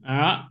dumb. All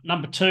right.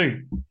 Number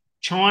 2.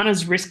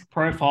 China's risk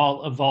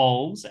profile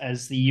evolves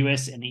as the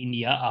US and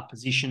India are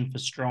positioned for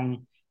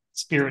strong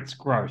spirits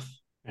growth.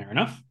 Fair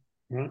enough.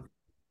 Right.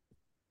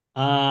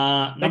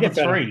 Number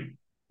 3.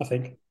 I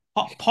think.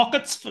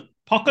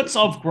 Pockets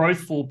of growth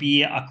for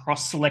beer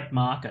across select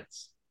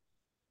markets.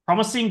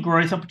 Promising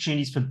growth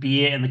opportunities for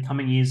beer in the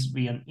coming years will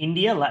be in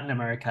India, Latin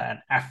America, and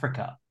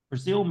Africa.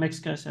 Brazil,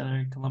 Mexico, South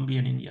America, Colombia,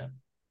 and India.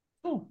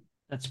 Cool.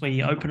 That's where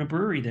you open a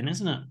brewery then,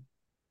 isn't it?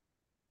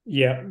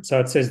 Yeah. So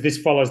it says this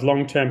follows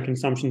long-term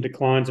consumption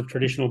declines of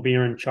traditional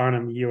beer in China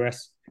and the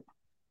US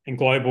and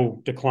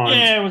global declines.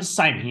 Yeah, it was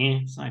same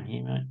here. Same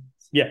here, mate.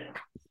 Yeah.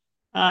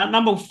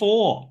 Number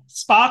 4,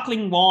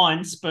 sparkling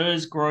wine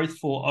spurs growth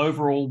for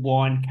overall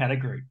wine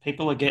category.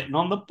 People are getting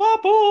on the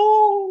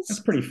bubbles. That's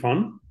pretty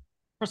fun.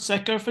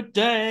 Prosecco for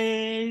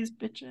days,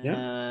 Yeah.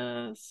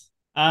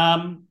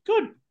 bitches.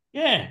 Good.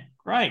 Yeah,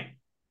 great.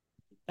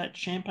 That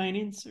champagne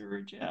in,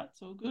 sewage out.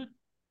 It's all good.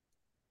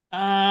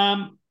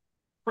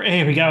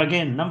 Here we go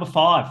again. Number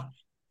 5,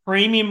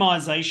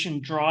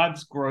 premiumization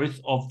drives growth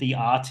of the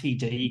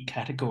RTD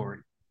category.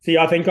 See,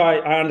 I think I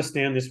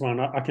understand this one.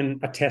 I can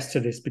attest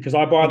to this because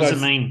I buy What those.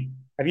 does it mean?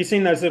 Have you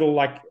seen those little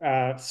like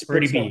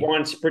Fruity spritzer, beer.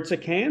 wine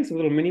spritzer cans, the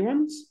little mini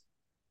ones?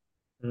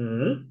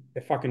 Mm-hmm.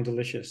 They're fucking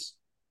delicious.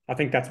 I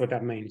think that's what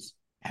that means.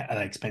 Are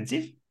they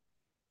expensive?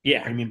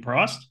 Yeah. Premium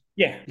priced?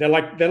 Yeah. They're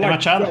like How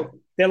much are they?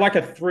 they're like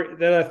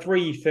they're a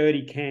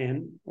 330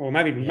 can or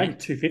maybe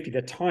 250.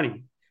 They're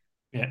tiny.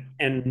 Yeah.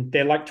 And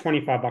they're like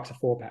 $25 a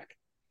 4-pack.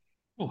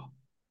 Oh.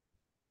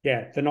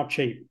 Yeah, they're not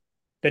cheap.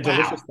 They're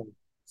delicious. Wow.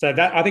 So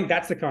that I think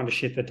that's the kind of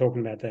shit they're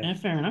talking about there. Yeah,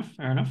 fair enough.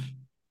 Fair enough.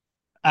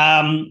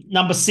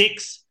 Number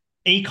 6,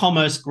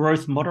 e-commerce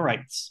growth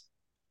moderates.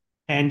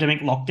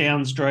 Pandemic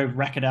lockdowns drove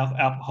record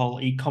alcohol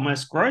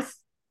e-commerce growth.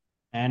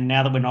 And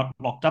now that we're not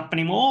locked up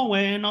anymore,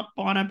 we're not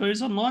buying our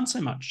booze online so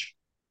much.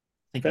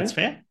 I think that's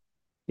fair.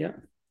 Yeah.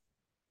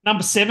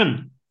 Number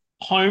 7,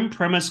 home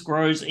premise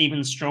grows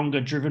even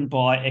stronger, driven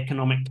by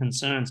economic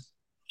concerns.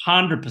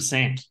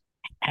 100%.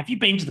 Have you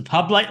been to the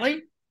pub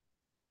lately?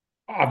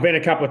 I've been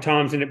a couple of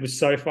times and it was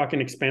so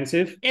fucking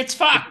expensive. It's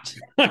fucked.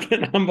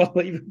 Fucking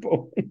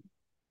unbelievable.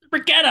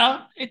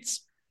 Regatta,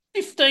 it's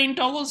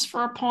 $15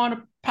 for a pint of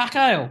pack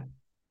ale.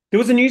 There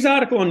was a news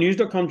article on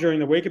news.com during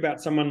the week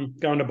about someone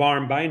going to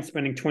Byron Bay and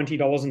spending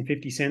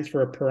 $20.50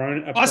 for a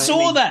Peroni. I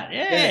saw that.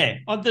 Yeah.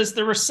 Oh, there's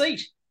the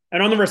receipt.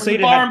 And on the receipt,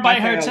 the Byron Bay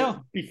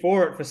Hotel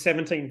before it for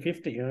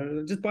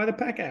 $17.50. Just buy the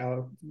pack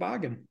ale. It's a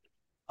bargain.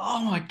 Oh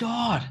my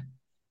God.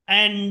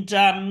 And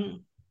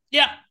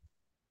yeah,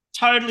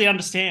 totally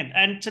understand.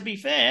 And to be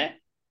fair,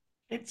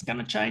 it's going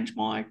to change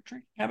my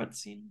drinking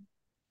habits in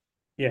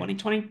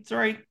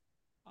 2023.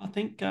 I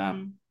think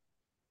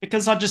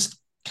because I just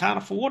can't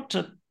afford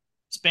to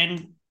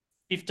spend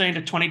 $15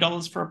 to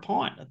 $20 for a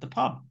pint at the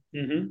pub.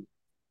 Mm-hmm.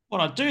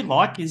 What I do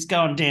like is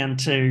going down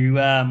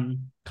to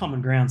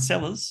Common Ground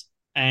Cellars,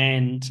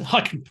 and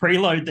I can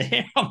preload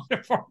there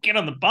before I get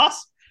on the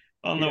bus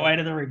on the way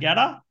to the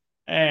regatta,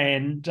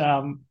 and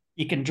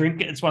you can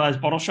drink it. It's one of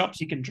those bottle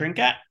shops you can drink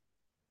at.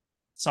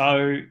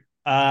 So,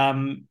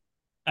 and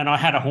I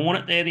had a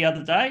Hornet there the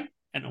other day,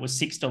 and it was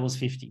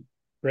 $6.50.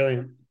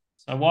 Brilliant.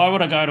 So why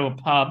would I go to a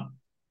pub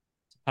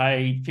to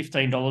pay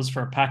 $15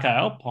 for a pack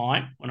ale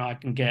pint when I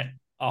can get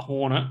a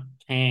Hornet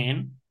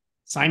can,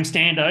 same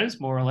standos,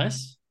 more or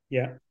less,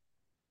 Yeah,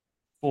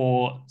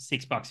 for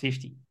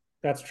 $6.50.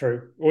 that's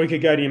true. Or you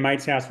could go to your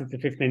mate's house with the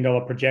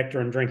 $15 projector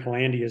and drink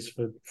Hollandias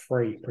for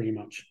free, pretty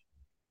much.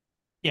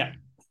 Yeah,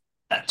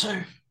 that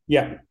too.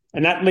 Yeah.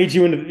 And that leads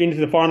you into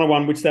the final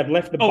one, which they've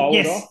left the Oh, bullet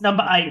off. yes,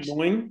 number 8.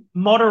 Annoying.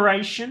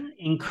 Moderation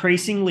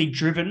increasingly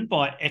driven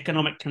by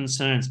economic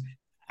concerns.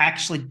 I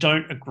actually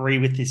don't agree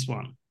with this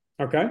one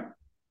Okay.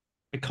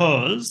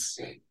 because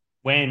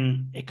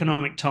when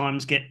economic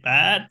times get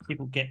bad,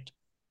 people get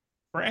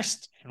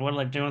depressed. And what do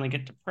they do when they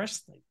get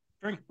depressed? They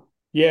drink.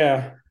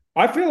 Yeah.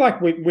 I feel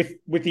like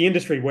with the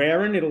industry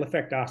we're in, it'll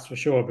affect us for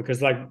sure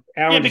because like our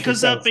Yeah, industry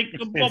because sells what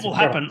will expensive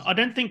happen? products. I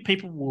don't think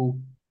people will.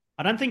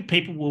 I don't think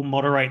people will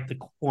moderate the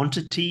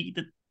quantity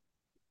that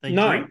they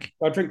No, drink.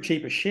 I drink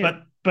cheap as shit.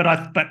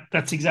 But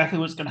that's exactly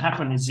what's going to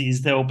happen.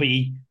 Is there'll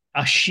be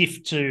a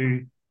shift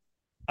to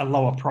a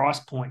lower price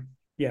point.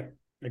 Yeah,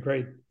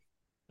 agreed.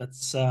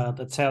 That's how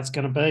it's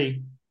going to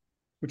be.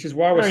 Which is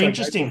why we're Very so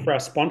grateful for interesting. our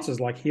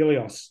sponsors like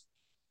Helios.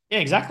 Yeah,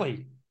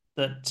 exactly.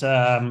 That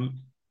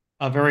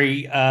are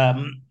very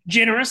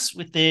generous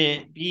with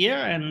their beer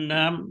and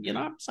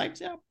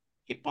saves our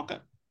hip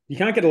pocket. You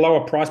can't get a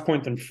lower price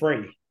point than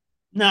free.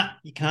 Nah,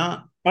 you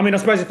can't. I mean, I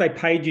suppose if they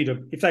paid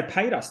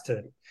us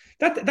to,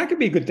 that could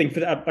be a good thing for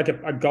like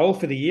a goal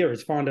for the year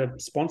is find a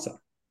sponsor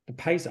that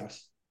pays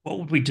us. What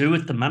would we do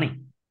with the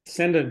money?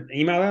 Send an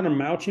email out on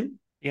MailChimp?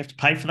 You have to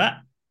pay for that.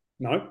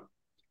 No.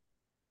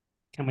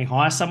 Can we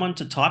hire someone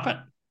to type it?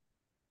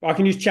 I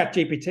can use Chat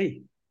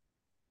GPT.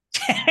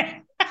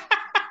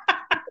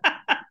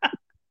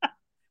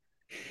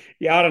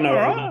 Yeah, I don't know.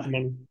 All What right.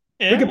 money.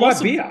 Yeah, We could buy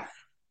beer.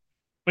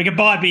 We could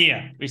buy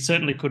beer. We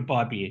certainly could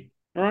buy beer.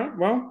 All right.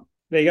 Well,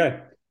 there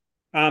you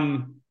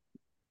go.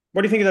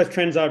 What do you think of those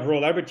trends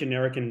overall? They were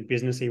generic and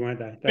businessy, weren't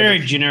they? Very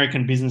generic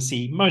and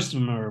businessy. Most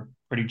of them are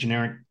pretty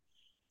generic.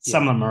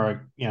 Some of them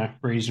are,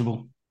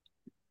 reasonable.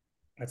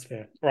 That's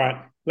fair. All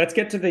right. Let's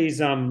get to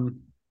these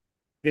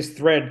this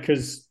thread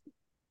because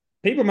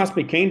people must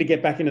be keen to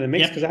get back into the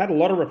mix because I had a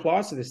lot of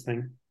replies to this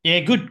thing. Yeah,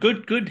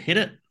 good. Hit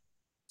it.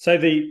 So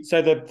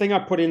the thing I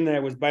put in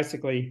there was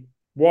basically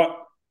what's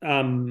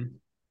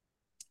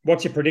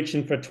your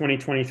prediction for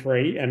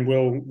 2023, and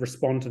we'll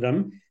respond to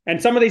them.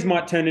 And some of these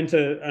might turn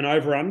into an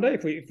over under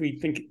if we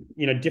think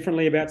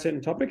differently about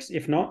certain topics.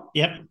 If not,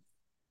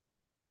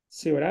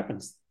 see what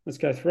happens. Let's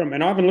go through them.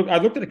 And I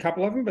looked at a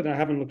couple of them, but I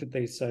haven't looked at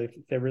these. So if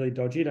they're really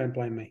dodgy, don't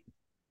blame me.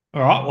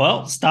 All right.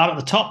 Well, start at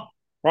the top.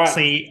 Right.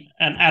 See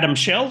an Adam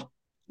Shell.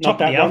 Not Top of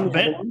that the one.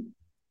 alphabet.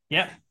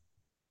 Yep.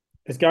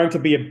 There's going to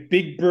be a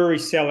big brewery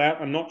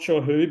sellout. I'm not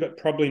sure who, but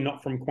probably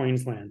not from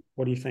Queensland.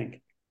 What do you think?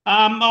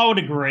 I would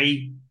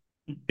agree.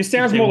 This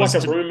sounds more like a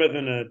rumor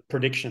than a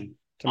prediction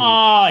to me.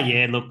 Oh,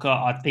 yeah. Look,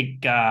 I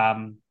think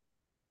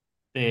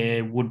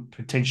there would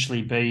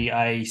potentially be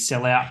a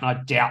sellout, and I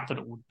doubt that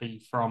it would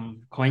be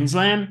from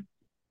Queensland.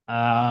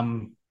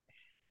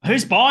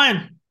 Who's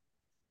buying?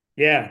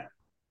 Yeah.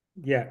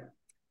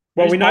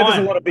 Well, we know there's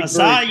a lot of big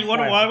breweries.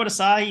 Why would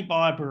Asahi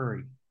buy a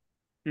brewery?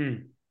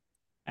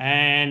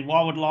 And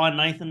why would Lion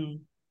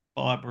Nathan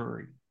buy a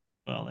brewery?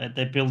 Well,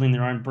 they're building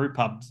their own brew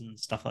pubs and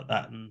stuff like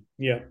that. And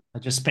they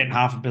just spent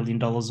 $500 million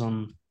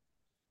on,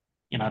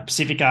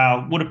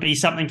 Pacifica. Would it be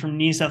something from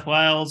New South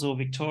Wales or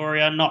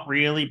Victoria? Not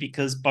really,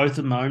 because both of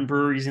them own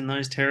breweries in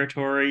those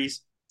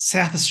territories.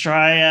 South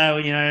Australia,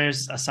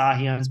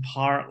 Asahi owns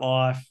Pirate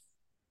Life.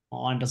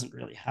 Lion doesn't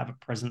really have a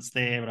presence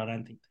there, but I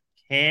don't think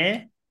they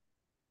care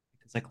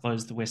because they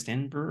closed the West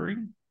End Brewery.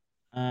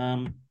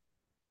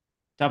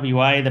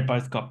 WA, they've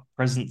both got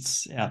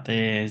presence out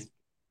there.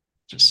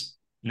 Just,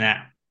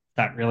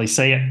 don't really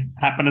see it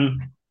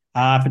happening.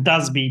 If it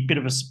does, be a bit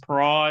of a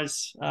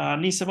surprise.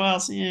 New South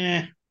Wales,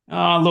 yeah.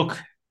 Look,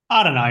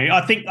 I don't know.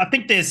 I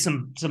think there's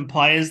some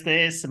players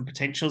there, some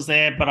potentials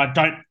there, but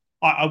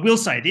I will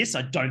say this,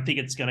 I don't think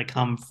it's going to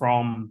come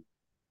from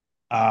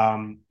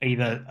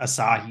either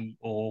Asahi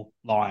or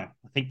Lion.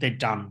 I think they're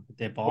done with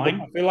their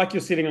buying. I feel like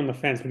you're sitting on the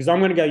fence because I'm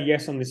going to go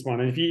yes on this one.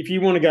 And if you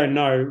want to go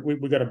no,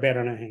 we've got a bet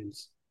on our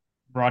hands.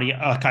 Righty.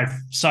 Okay.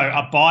 So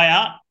a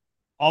buyout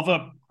of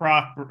a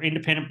craft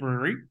independent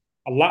brewery.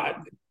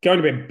 Going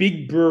to be a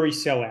big brewery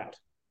sellout.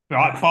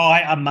 Right.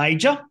 By a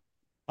major.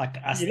 Like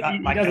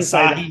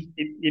Asahi.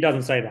 He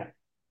doesn't say that.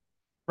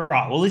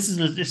 Right. Well, this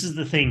is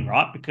the thing,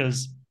 right?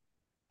 Because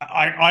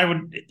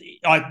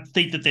I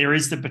think that there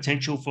is the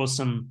potential for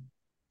some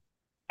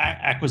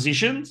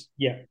acquisitions.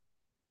 Yeah.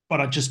 But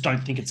I just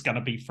don't think it's going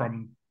to be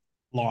from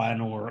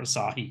Lion or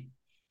Asahi.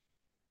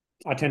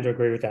 I tend to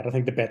agree with that. I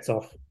think the bet's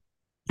off.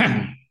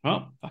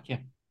 Well, fuck yeah.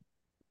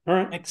 All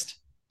right. Next.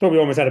 Thought we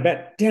almost had a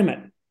bet. Damn it.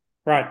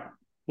 Right.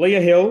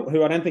 Leah Hill,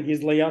 who I don't think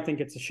is Leah. I think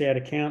it's a shared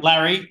account.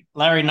 Larry,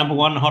 number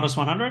one, hottest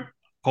 100.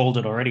 Called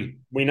it already.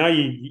 We know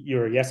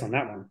you're a yes on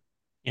that one.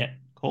 Yeah,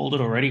 called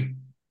it already.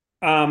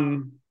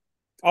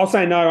 I'll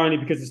say no only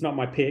because it's not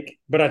my pick,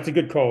 but it's a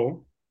good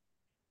call.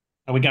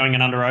 Are we going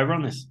an under over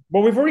on this?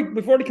 Well, we've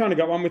already kind of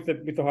got one with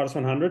the hottest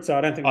 100, so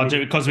I don't think.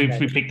 Because we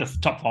picked the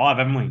top 5,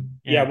 haven't we?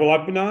 Yeah.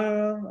 Well,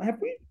 no, have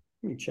we?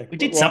 Let me check. We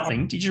did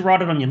something. Did you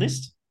write it on your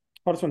list?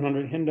 Hottest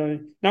 100,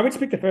 Hendo. No, we just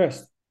pick the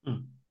first. Hmm.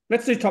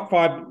 Let's do top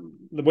 5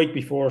 the week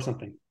before or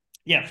something.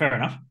 Yeah, fair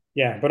enough.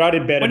 Yeah, but I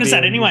did better. When is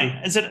that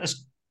anyway? Is it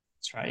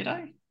Australia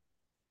Day?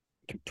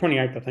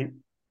 28th, I think.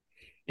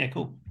 Yeah,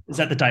 cool. Is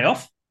that the day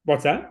off?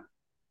 What's that?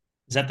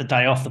 Is that the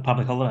day off, the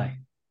public holiday?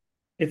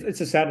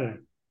 It's a Saturday.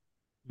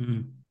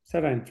 Mm.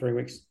 Saturday in 3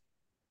 weeks.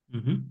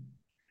 Mm-hmm.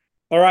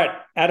 All right,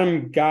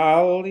 Adam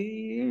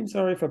Gali.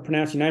 Sorry if I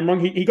pronounced your name wrong.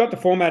 He got the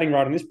formatting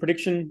right on this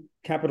prediction.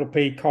 Capital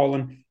P :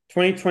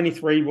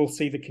 2023 will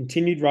see the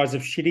continued rise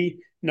of shitty,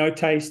 no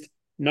taste,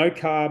 no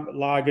carb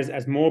lagers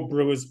as more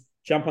brewers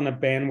jump on the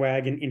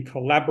bandwagon in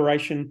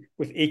collaboration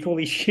with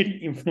equally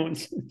shitty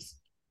influencers.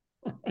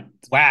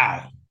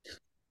 Wow.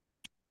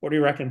 What do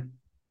you reckon?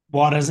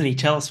 Why doesn't he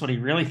tell us what he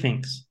really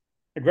thinks?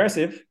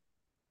 Aggressive.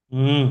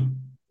 Mm.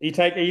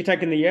 Are you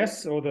taking the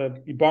yes or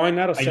you buying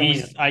that or selling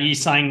it? Are you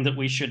saying that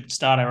we should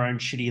start our own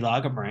shitty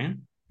lager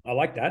brand? I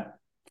like that.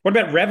 What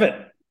about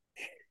Revit?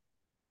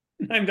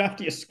 Named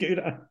after your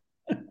scooter.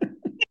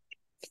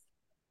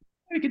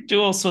 We could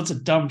do all sorts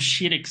of dumb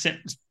shit,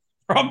 except the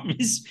problem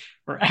is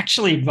we're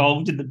actually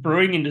involved in the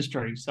brewing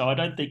industry. So I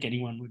don't think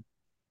anyone would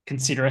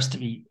consider us to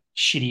be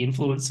shitty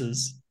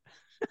influencers.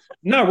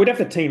 No, we'd have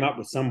to team up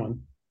with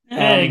someone.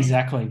 Yeah,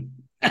 exactly.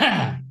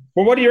 Well,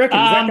 what do you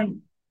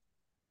reckon?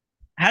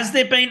 Has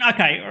there been,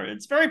 okay,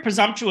 it's very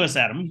presumptuous,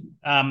 Adam,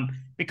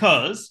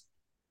 because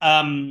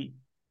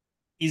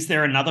is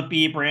there another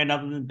beer brand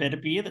other than Better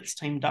Beer that's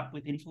teamed up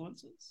with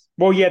influencers?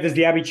 Well, yeah, there's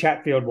the Abbey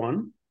Chatfield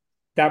one.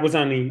 That was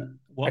only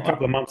a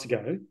couple of months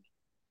ago.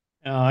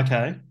 Oh,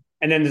 okay.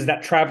 And then there's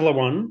that Traveller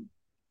one.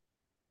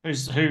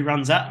 Who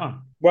runs that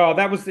one? Well,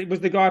 it was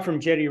the guy from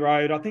Jetty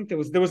Road. I think there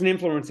was an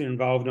influencer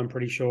involved, I'm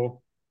pretty sure.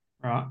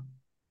 Right.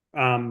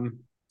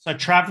 So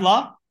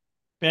Traveller,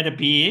 Better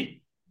Beer,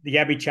 the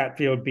Abbey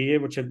Chatfield beer,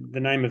 which the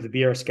name of the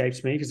beer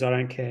escapes me because I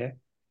don't care.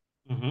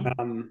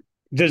 Mm-hmm.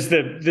 There's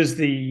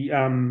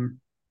the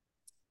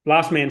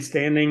Last Man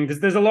Standing.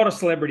 There's a lot of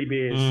celebrity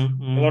beers.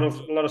 Mm-hmm. A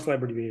lot of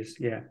celebrity beers.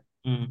 Yeah.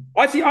 Mm.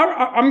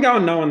 I'm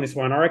going no on this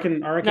one. I reckon.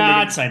 No,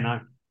 I'd say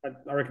no.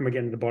 I reckon we're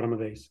getting to the bottom of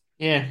these.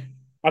 Yeah.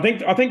 I think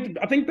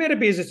Better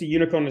Beer is just a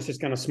unicorn that's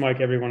just going to smoke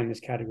everyone in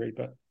this category.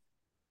 But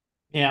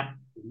yeah.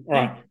 All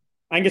right.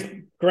 Angus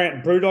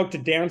Grant, Brewdog to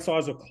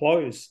downsize or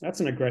close. That's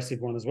an aggressive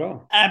one as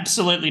well.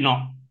 Absolutely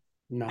not.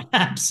 No.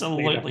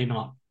 Absolutely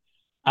not.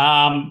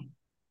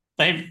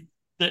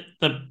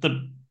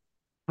 The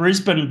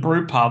Brisbane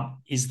Brew Pub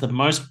is the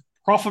most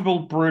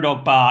profitable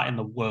Brewdog bar in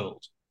the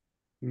world.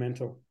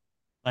 Mental.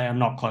 They are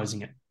not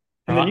closing it.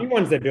 And the new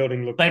ones they're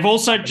building look. They've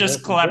also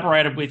just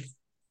collaborated with,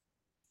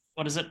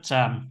 what is it?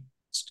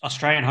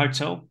 Australian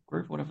Hotel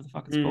Group, whatever the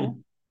fuck it's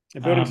called.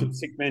 They're building some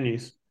sick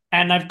menus.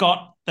 And they've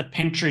got the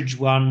Pentridge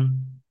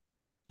one,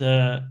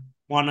 the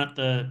one at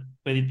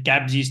where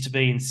Gabs used to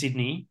be in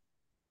Sydney,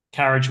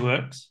 Carriage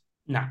Works.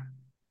 No.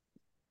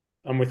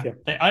 I'm with you.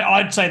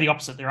 I'd say the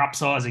opposite. They're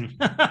upsizing.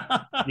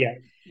 Yeah.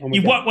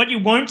 What you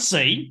won't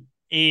see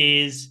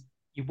is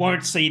you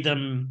won't see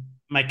them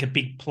make a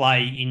big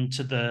play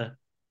into the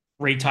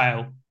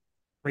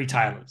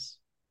retailers.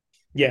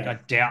 Yeah. I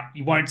doubt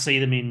you won't see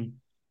them in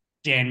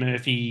Dan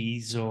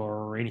Murphy's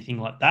or anything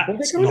like that. Well,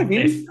 they're kind of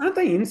in, aren't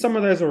they in some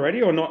of those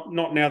already, or not?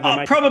 Not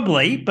now.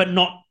 Probably, but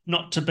not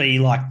to be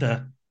like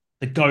the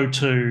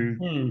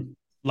go-to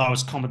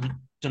lowest common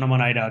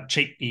denominator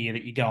cheap beer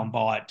that you go and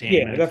buy at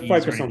Dan Murphy's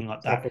or anything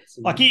like that.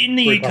 Like in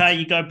the UK,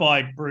 you go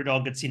buy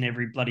Brewdog, it's in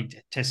every bloody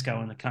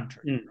Tesco in the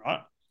country,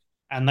 right?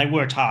 And they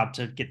worked hard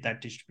to get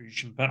that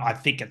distribution, but I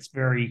think it's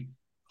very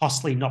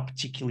costly, not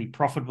particularly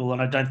profitable,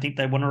 and I don't think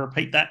they want to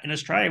repeat that in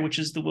Australia, which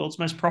is the world's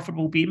most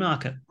profitable beer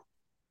market.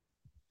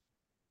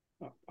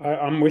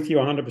 I'm with you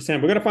 100%.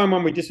 We're going to find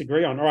one we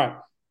disagree on. All right.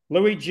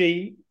 Louis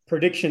G,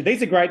 prediction.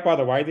 These are great, by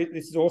the way.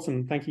 This is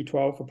awesome. Thank you,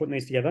 12, for putting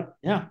these together.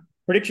 Yeah.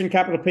 Prediction,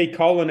 capital P, :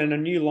 and a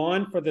new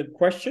line for the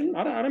question.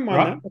 I don't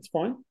mind that. That's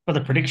fine. For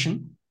the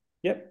prediction?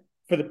 Yep.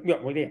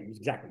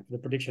 Exactly. For the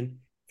prediction.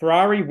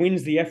 Ferrari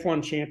wins the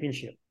F1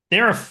 championship.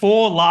 There are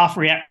 4 laugh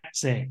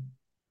reacts there.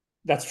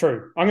 That's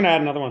true. I'm going to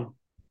add another one.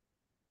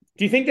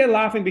 Do you think they're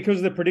laughing because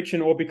of the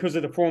prediction or because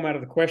of the format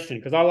of the question?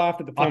 Because I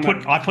laughed at the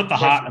format. I put the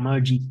heart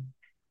emoji.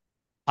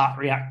 Heart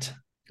react.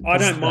 I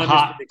don't mind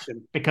this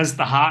prediction. Because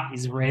the heart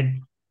is red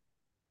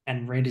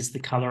and red is the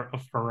color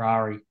of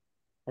Ferrari.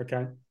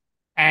 Okay.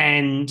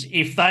 And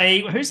who's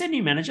their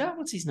new manager?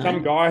 What's his name?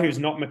 Some guy who's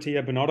not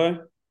Mattia Bonotto.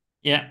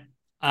 Yeah.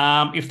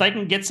 If they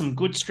can get some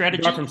good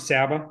strategy. Guy from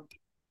Sauber.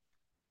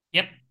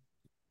 Yep.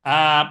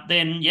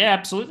 Then, yeah,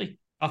 absolutely.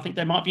 I think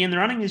they might be in the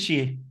running this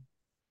year.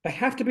 They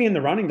have to be in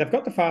the running. They've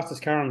got the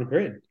fastest car on the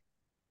grid.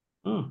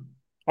 Mm.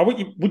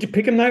 Would you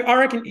pick them though? I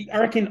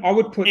reckon I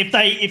would put if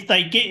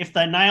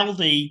they nail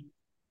the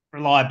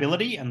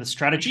reliability and the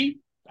strategy,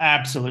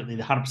 absolutely,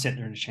 100%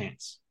 they're in a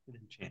chance.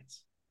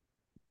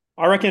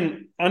 I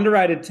reckon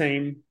underrated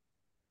team.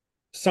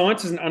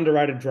 Science is an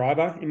underrated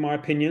driver, in my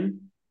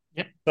opinion.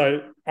 Yep.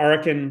 So I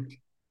reckon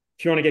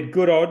if you want to get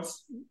good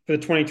odds for the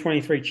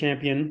 2023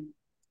 champion,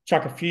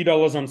 chuck a few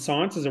dollars on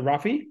Science as a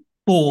roughie.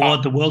 Or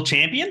the world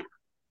champion?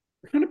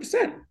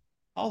 100%.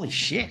 Holy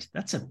shit,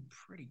 that's a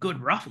pretty good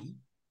roughie.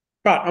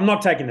 But I'm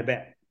not taking the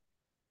bet.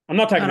 I'm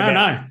not No, taking the no,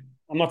 bet. no.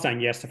 I'm not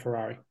saying yes to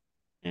Ferrari.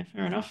 Yeah,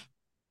 fair enough.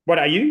 What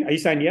are you? Are you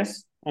saying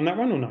yes on that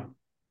one or no?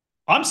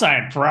 I'm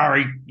saying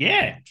Ferrari.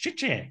 Yeah,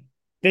 shit, yeah,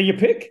 They're your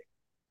pick?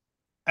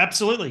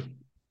 absolutely.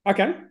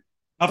 Okay.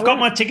 I've All got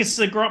right. my tickets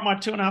to my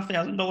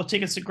 $2,500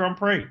 tickets to Grand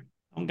Prix.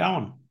 I'm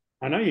going.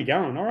 I know you're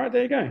going. All right,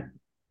 there you go.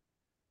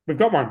 We've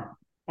got one.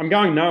 I'm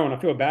going no, and I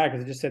feel bad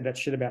because I just said that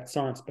shit about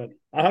science, but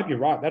I hope you're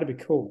right. That'd be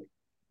cool.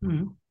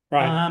 Mm.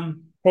 Right.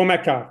 Um, Paul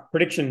Metcalf,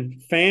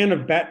 prediction. Fan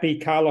of Batby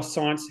Carlos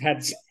Sainz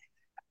had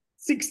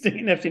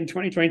 16 Fs in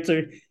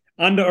 2022,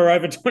 under or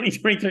over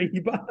 2023,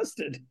 you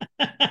bastard.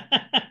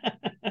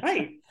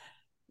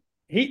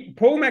 Hey,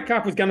 Paul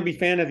Metcalf was going to be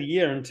fan of the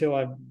year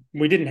until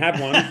we didn't have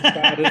one for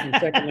starters, and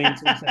secondly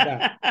until he said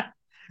that.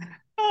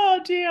 Oh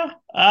dear.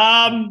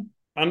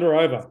 Under or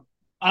over?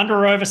 Under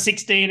or over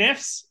 16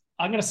 Fs?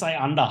 I'm going to say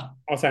under.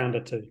 I'll say under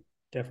too.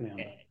 Definitely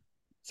under.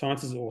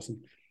 Science is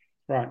awesome.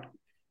 Right.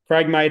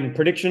 Craig Maiden,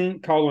 prediction,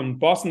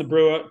 Boss and the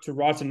Brewer to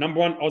rise to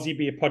number one Aussie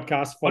beer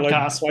podcast, followed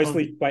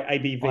closely by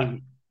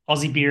ABV.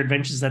 Aussie Beer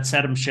Adventures, that's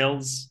Adam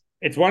Shell's.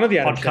 It's one of the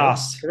Adam podcast.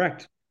 Shells.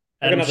 Correct.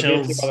 I've got another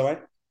beer too, by the way.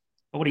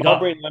 What do you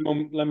got?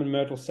 Lemon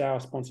Myrtle Sour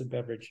sponsored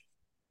beverage.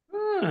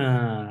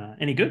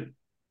 Any good?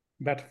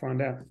 About to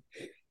find out.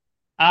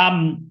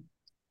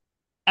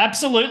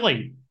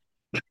 Absolutely.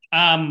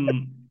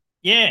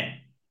 Yeah,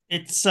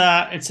 it's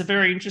a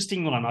very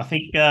interesting one. I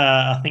think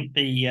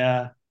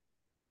the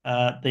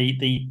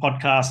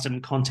podcast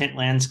and content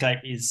landscape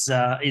is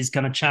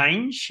going to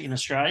change in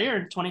Australia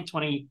in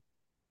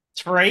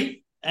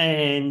 2023,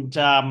 and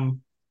I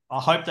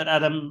hope that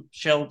Adam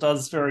Shell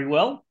does very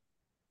well.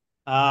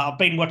 I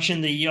watched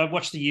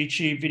the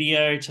YouTube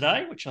video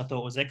today, which I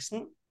thought was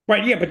excellent.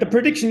 Right, yeah, but the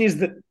prediction is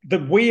that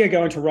we are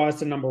going to rise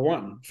to number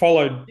one,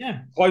 followed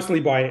closely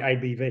by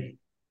ABV.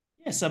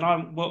 Yes, and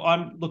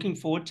I'm looking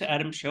forward to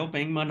Adam Shell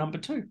being my number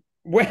two.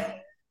 Well,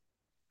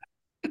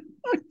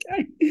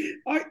 okay,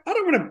 I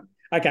don't want to.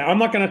 Okay, I'm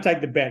not going to take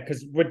the bet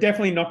because we're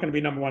definitely not going to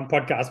be number one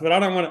podcast. But I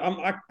don't want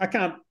to.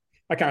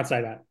 I can't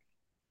say that.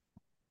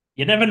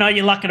 You never know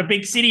your luck in a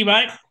big city,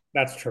 mate.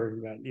 That's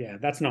true. But yeah,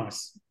 that's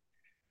nice.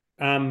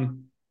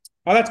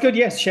 Oh, that's good.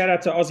 Yes, shout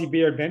out to Aussie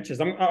Beer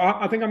Adventures.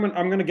 I think I'm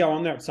going to go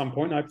on there at some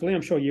point. Hopefully,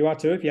 I'm sure you are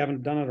too. If you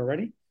haven't done it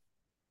already.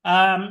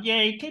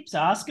 Yeah, he keeps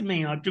asking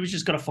me. I've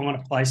just got to find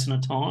a place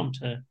and a time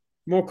to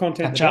more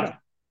content. Catch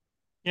up.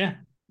 Yeah.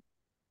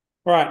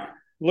 All right,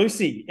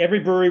 Lucy.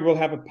 Every brewery will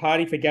have a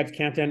party for Gab's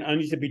countdown,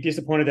 only to be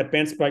disappointed that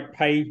Ben Spoke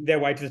pay their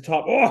way to the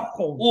top.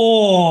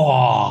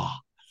 Oh,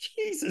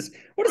 Jesus!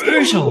 What is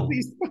going on with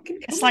these fucking?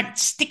 It's like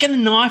sticking the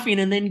knife in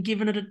and then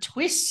giving it a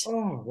twist.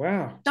 Oh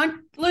wow!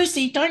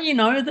 Lucy, don't you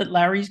know that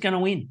Larry's going to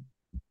win?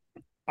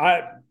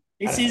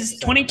 This is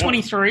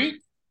 2023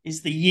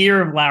 is the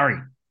year of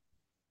Larry.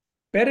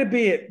 Better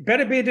Beer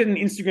did an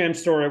Instagram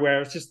story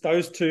where it's just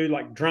those two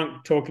like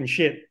drunk talking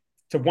shit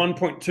to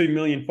 1.2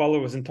 million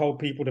followers and told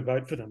people to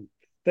vote for them.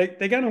 They're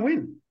going to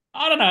win.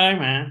 I don't know,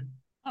 man.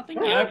 I think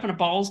you open a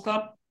bowls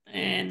club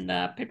and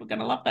people are going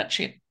to love that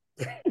shit.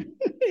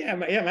 yeah,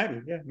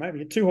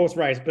 maybe a 2-horse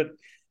race, but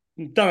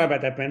don't know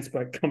about that Ben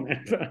Spoke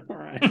comment. But all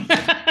right,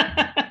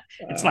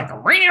 it's like a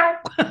real.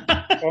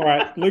 All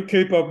right, Luke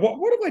Cooper.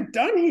 What have I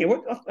done here?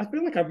 I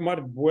feel like I might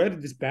have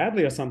worded this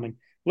badly or something.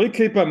 Luke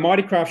Cooper,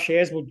 Mighty Craft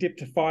shares will dip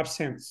to 5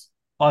 cents.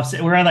 5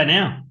 cents. Where are they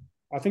now?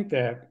 I think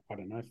they're, I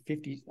don't know,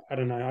 50. I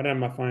don't know. I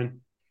don't have my phone.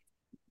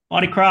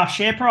 Mighty Craft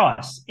share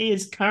price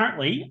is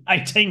currently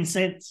 18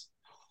 cents.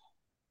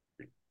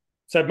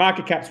 So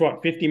market cap's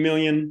what? 50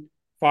 million,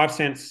 5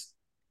 cents,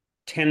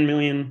 10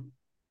 million.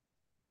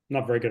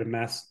 Not very good at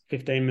maths.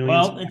 15 million.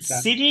 Well,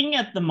 it's sitting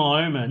at the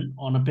moment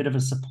on a bit of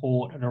a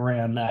support at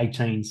around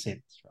 18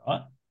 cents,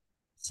 right?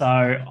 So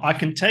I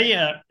can tell you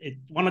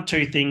one or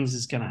two things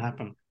is going to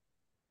happen.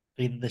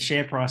 Either the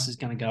share price is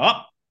going to go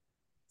up,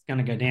 it's going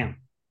to go down.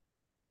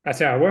 That's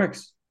how it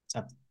works.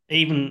 So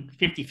even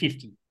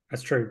 50-50.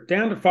 That's true.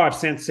 Down to 5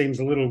 cents seems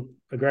a little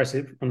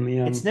aggressive on the.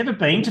 It's never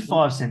been to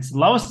 5 cents. The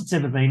lowest it's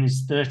ever been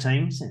is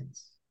 13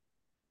 cents.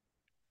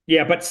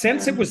 Yeah, but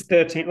since it was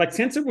 13, like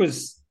since it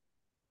was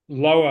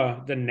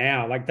lower than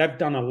now, like they've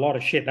done a lot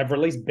of shit. They've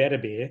released Better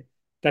Beer.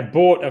 They've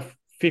bought a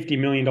 $50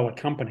 million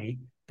company.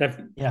 They've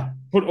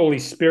put all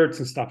these spirits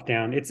and stuff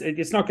down.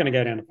 It's not going to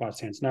go down to 5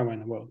 cents. No way in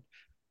the world.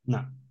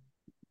 No.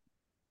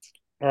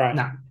 All right.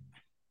 No.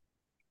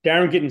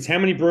 Darren Gittins, how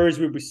many breweries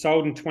will be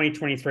sold in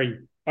 2023?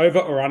 Over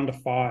or under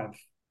 5?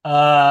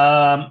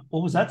 What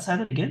was that? Say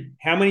that again.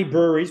 How many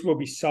breweries will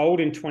be sold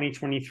in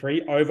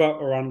 2023? Over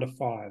or under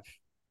 5?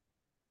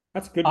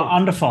 That's a good one.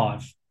 Under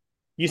 5.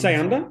 You say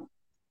under?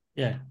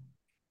 Yeah.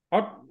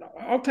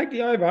 I'll take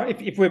the over.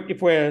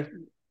 If we're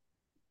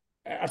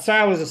a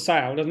sale is a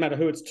sale. It doesn't matter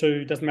who it's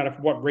to. Doesn't matter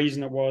for what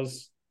reason it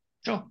was.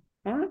 Sure.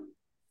 All right.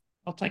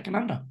 I'll take an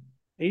under.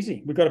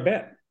 Easy. We've got a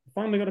bet.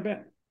 Finally got a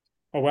bet.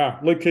 Oh, wow.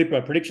 Luke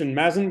Cooper, prediction.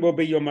 Mazen will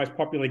be your most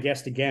popular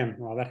guest again.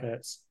 Oh, that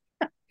hurts.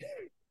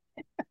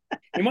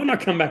 He might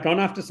not come back on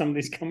after some of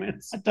these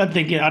comments. I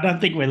don't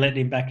think we're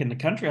letting him back in the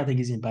country. I think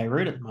he's in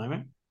Beirut at the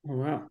moment. Oh,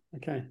 wow.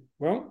 Okay.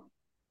 Well,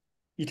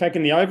 you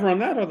taking the over on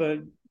that, or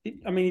the?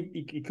 I mean,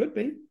 he could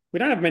be. We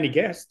don't have many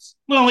guests.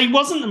 Well, he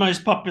wasn't the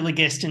most popular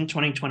guest in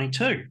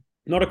 2022.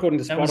 Not according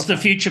to That was the Spotify.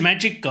 Future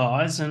Magic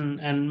guys and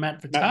Matt Matt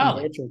and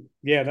Vitale. Rachel.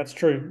 Yeah, that's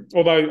true.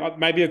 Although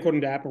maybe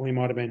according to Apple, he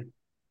might have been.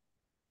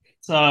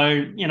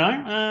 So,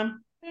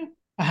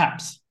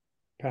 perhaps.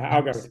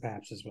 I'll go with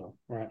perhaps as well.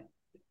 Right.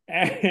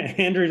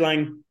 Andrew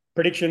Lang,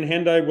 prediction,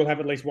 Hendo will have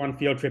at least one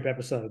field trip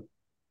episode.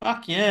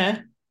 Fuck yeah.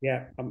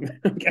 Yeah.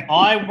 Okay.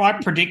 I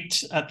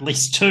predict at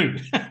least two.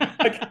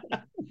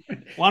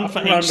 One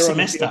for each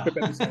semester.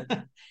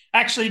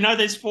 Actually, no,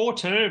 there's 4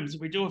 terms.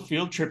 We do a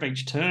field trip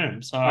each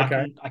term. So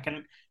okay. I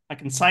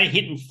can say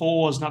hitting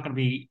 4 is not going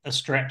to be a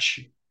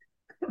stretch.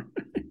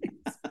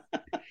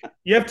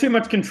 You have too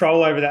much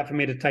control over that for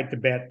me to take the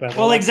bet. But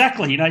well,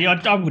 exactly.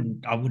 I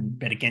wouldn't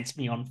bet against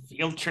me on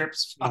field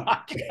trips.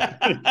 Fuck.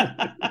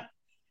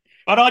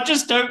 But I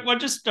just don't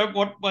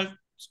want my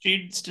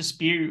students to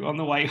spew on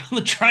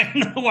the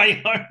train on the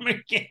way home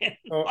again.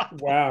 Oh,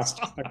 wow.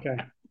 Okay.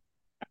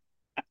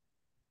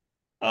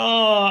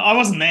 Oh, I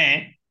wasn't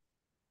there.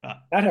 But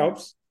that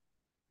helps.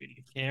 Duty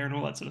of care and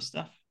all that sort of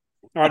stuff.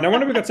 All right. No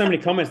wonder we got so many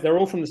comments. They're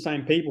all from the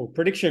same people.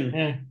 Prediction.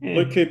 Yeah.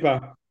 Luke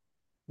Cooper.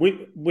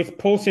 With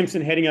Paul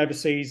Simpson heading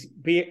overseas,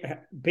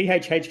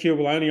 BHHQ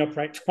will only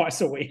operate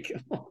twice a week.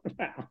 Wow,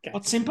 okay.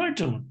 What's Simpo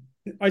doing?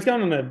 He's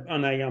going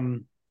on a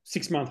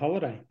 6-month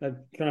holiday.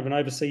 Kind of an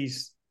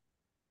overseas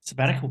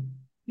sabbatical.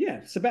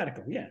 Yeah,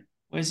 sabbatical. Yeah.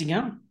 Where's he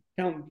going?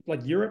 Going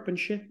like Europe and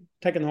shit.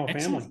 Taking the whole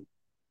family.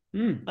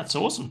 That's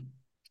awesome.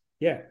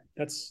 Yeah,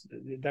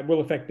 that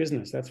will affect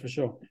business. That's for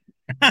sure.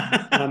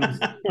 All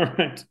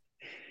right.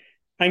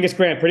 Angus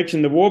Grant,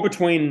 prediction. The war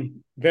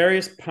between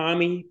various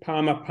Palmer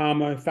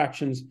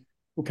factions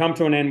will come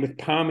to an end with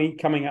Palmy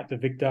coming out the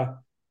victor.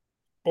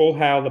 All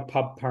hail the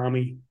pub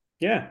Palmy.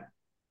 Yeah,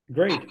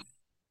 agreed.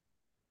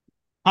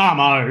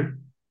 Palmo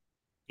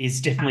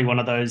is definitely one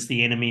of those,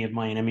 the enemy of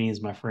my enemy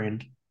is my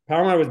friend.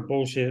 Palmer was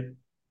bullshit.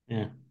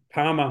 Yeah.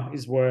 Palmer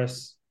is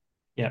worse.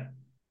 Yeah.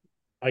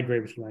 I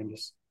agree with you,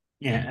 Angus.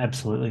 Yeah,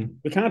 absolutely.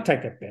 We can't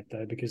take that bet,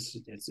 though, because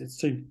it's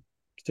too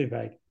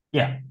vague.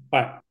 Yeah.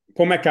 All right.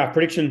 Paul Metcalf,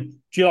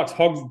 prediction, Dulux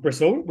hog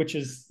bristle, which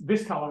is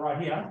this colour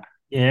right here.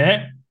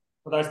 Yeah.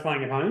 For those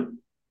playing at home.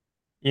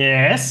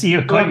 Yes,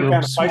 you've got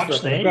your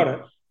swatch there. Got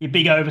it. Your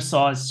big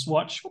oversized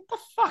swatch. What the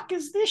fuck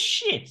is this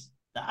shit?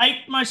 The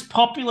 8 most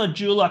popular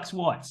Dulux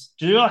whites.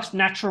 Dulux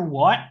Natural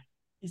White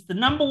is the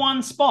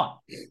 #1 spot.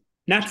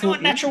 Natural, you know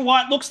what natural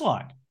white looks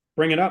like?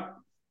 Bring it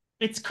up.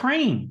 It's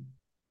cream.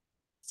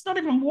 It's not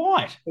even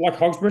white. Like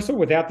hog's bristle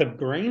without the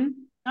green?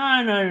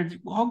 No.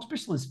 Hog's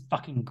bristle is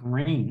fucking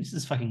green. This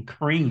is fucking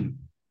cream.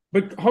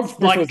 But hog's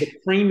bristle is a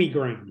creamy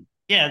green.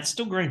 Yeah, it's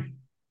still green.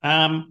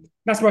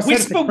 That's why I said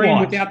it's a cream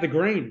without the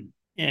green.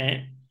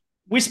 Yeah.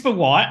 Whisper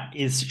White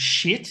is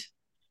shit.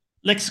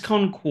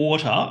 Lexicon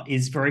Quarter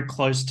is very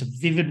close to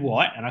Vivid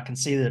White, and I can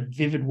see that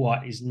Vivid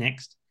White is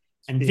next.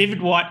 And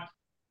Vivid White,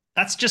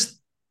 that's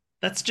just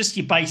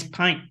your base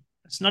paint.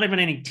 It's not even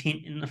any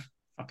tint in the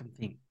fucking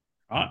thing,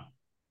 right?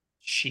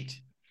 Shit.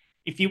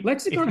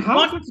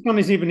 Lexicon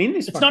is even in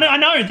this. It's not. I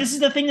know. This is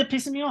the thing that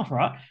pisses me off,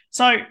 right?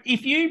 So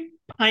if you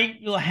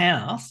paint your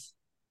house,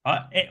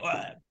 right,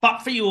 but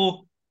for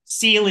your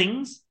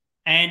ceilings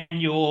and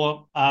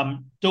your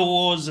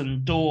doors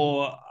and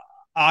door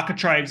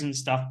architraves and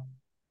stuff,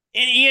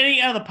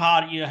 any other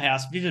part of your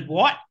house, vivid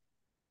white,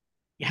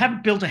 you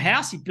haven't built a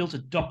house. You've built a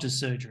doctor's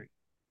surgery.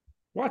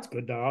 White's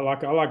good though. I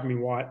like me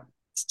white.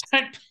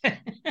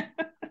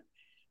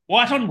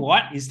 White on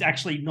white is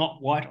actually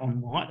not white on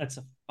white. That's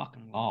a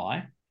fucking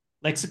lie.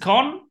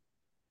 Lexicon,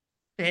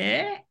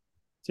 fair.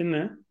 It's in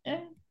there. Yeah.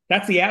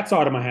 That's the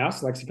outside of my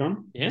house,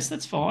 Lexicon. Yes,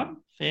 that's fine.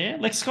 Fair.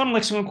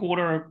 Lexicon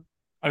Quarter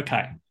are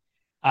okay.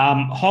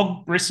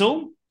 Hog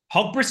Bristle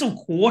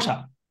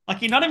Quarter.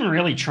 Like, you're not even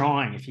really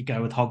trying if you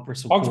go with Hog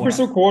Bristle Quarter. Hog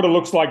Bristle Quarter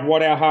looks like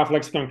what our half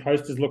Lexicon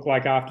coasters look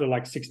like after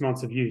like 6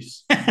 months of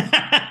use.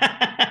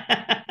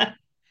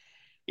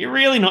 You're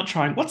really not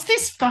trying. What's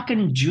this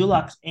fucking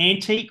Dulux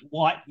Antique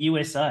White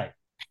USA?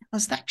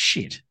 What's that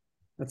shit?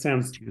 That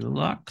sounds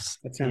Dulux.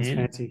 That sounds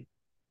fancy.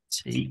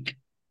 Antique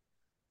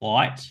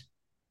White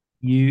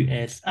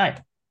USA.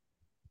 What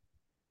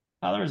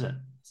color is it?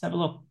 Let's have a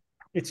look.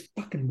 It's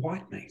fucking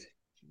white, mate.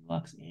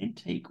 Dulux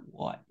Antique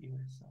White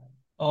USA.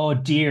 Oh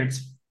dear,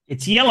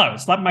 it's yellow.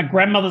 It's like my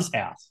grandmother's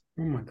house.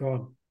 Oh my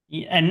god.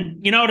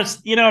 And you know what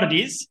it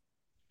is?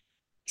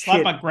 It's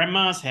like my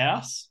grandma's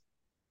house.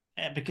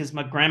 Because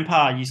my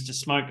grandpa used to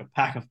smoke a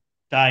pack a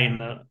day in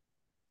the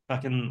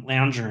fucking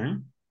lounge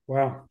room.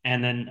 Wow.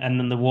 And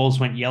then the walls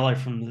went yellow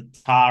from the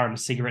tar and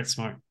the cigarette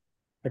smoke.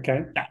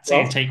 Okay. That's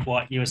Antique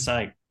White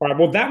USA. All right.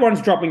 Well, that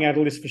one's dropping out of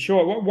the list for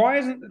sure. Why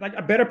isn't, like,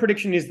 a better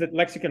prediction is that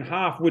Lexicon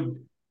Half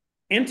would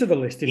enter the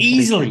list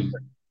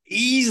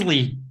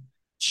easily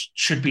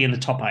should be in the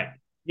top 8.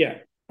 Yeah.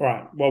 All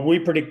right. Well, we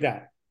predict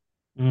that.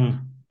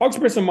 Hog's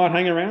Bristle might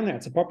hang around there.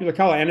 It's a popular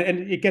color, and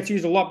it gets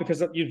used a lot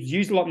because you've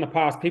used a lot in the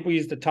past. People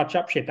used to touch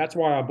up shit. That's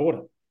why I bought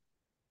it.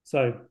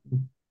 So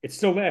it's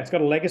still there. It's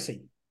got a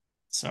legacy.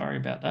 Sorry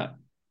about that.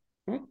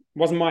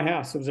 Wasn't my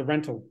house. It was a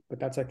rental, but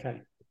that's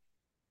okay.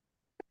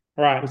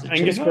 All right, Was it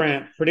Angus cheaper?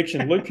 Grant,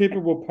 prediction. Luke Cooper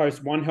will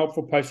post one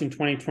helpful post in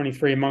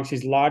 2023 amongst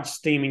his large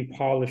steaming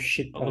pile of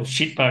shit Of posts.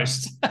 shit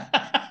posts.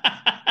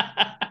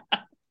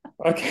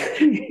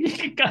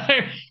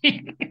 Okay.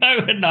 You can go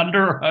an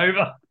under or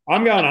over.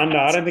 I'm going under.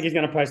 I don't think he's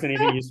going to post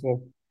anything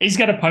useful. He's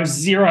going to post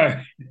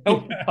 0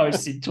 helpful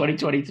posts in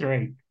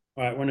 2023.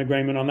 All right, we're in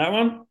agreement on that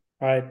one.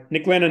 All right,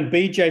 Nick Lennon,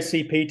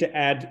 BJCP to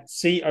add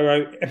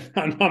COO.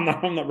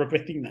 I'm not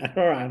repeating that.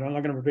 All right, I'm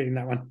not going to repeating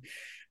that one.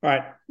 All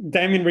right,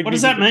 Damien Rigby. What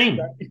does that mean?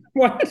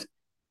 What?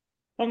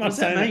 I'm What not does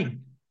that saying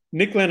mean?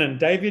 Nick Lennon,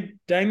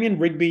 Damien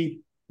Rigby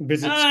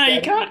visits. No,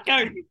 you can't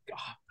go.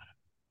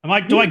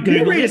 Do I You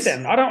Google read this? it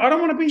then. I don't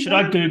want to be. Should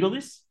I Google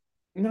this?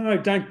 No,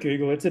 don't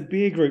Google. It's a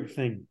beer group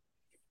thing.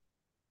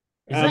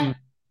 Is it?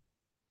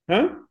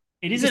 Huh?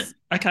 It is it?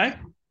 Okay.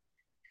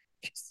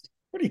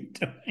 What are you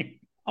doing?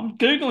 I'm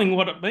Googling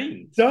what it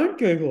means. Don't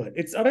Google it.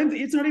 It's not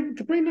even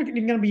probably not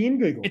even going to be in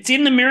Google. It's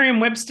in the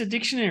Merriam-Webster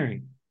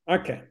dictionary.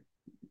 Okay.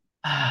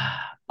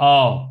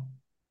 Oh.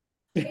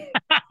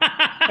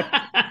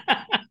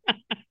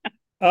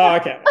 Oh,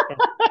 okay.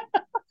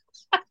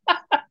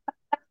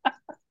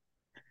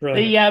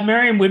 Brilliant. The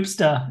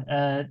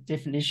Merriam-Webster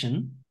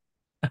definition.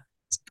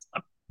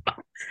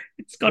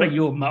 It's got a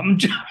your mum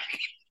joke.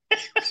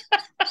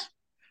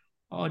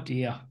 Oh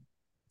dear.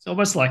 It's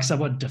almost like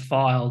someone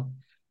defiled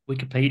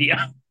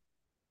Wikipedia.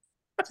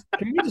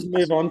 Can we just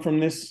move on from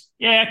this?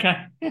 Yeah,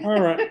 okay.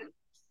 All right.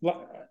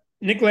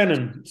 Nick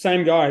Lennon,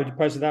 same guy who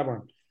posted that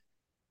one.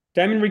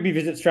 Damien Rigby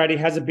visits Australia,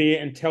 has a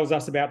beer, and tells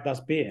us about thus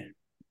beer.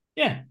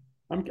 Yeah.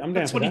 I'm down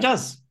That's for what that. he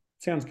does.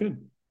 Sounds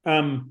good.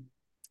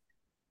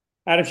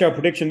 Adam Shell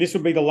prediction. This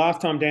will be the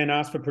last time Dan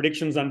asked for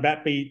predictions on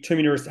Batby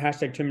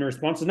hashtag 2 minute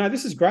responses. No,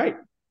 this is great.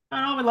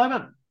 Oh, we love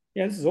it.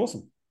 Yeah, this is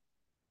awesome.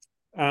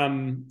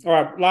 All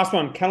right, last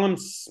one. Callum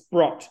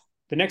Sprott.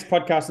 The next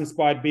podcast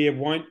inspired beer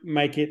won't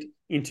make it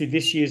into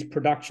this year's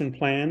production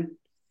plan.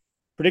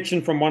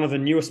 Prediction from one of the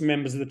newest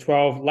members of the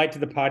 12. Late to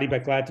the party,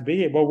 but glad to be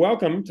here. Well,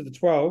 welcome to the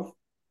 12.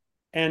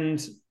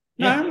 And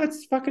no,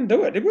 let's fucking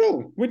do it. It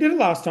will. We did it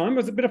last time. It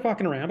was a bit of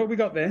fucking around, but we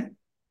got there.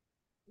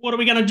 What are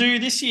we going to do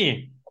this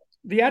year?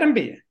 The Adam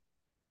beer.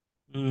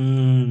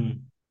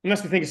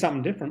 Unless we think of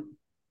something different.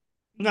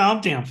 No,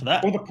 I'm down for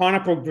that. Or the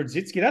pineapple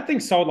Grodzitsky. That thing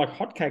sold like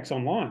hotcakes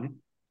online.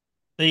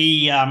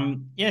 The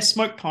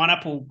smoked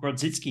pineapple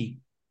Grodzitsky.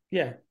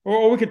 Yeah.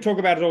 Or we could talk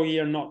about it all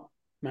year and not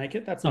make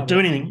it. That's not do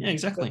anything. Yeah,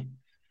 exactly.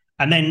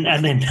 And then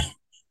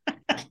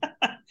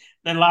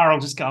then Lara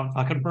will just go and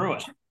fucking brew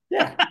it.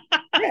 Yeah.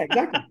 Yeah,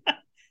 exactly.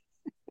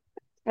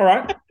 All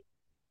right.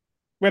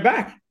 We're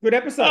back. Good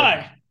episode.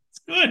 Oh,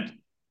 it's good.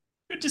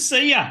 Good to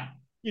see you.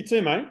 You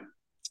too, mate.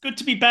 It's good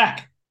to be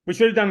back. We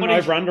should have done an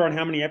over-under on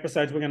how many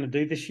episodes we're going to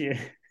do this year.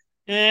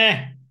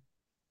 Yeah.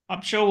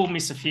 I'm sure we'll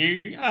miss a few.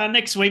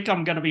 Next week,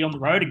 I'm going to be on the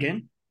road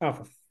again. Oh,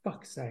 for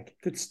fuck's sake.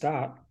 Good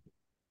start.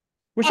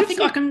 I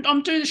think I can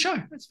do the show.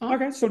 That's fine.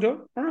 Okay, still do it.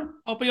 All right.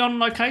 I'll be on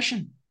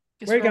location.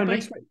 Where are you going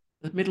next week?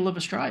 The middle of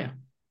Australia.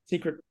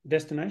 Secret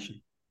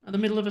destination. The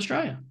middle of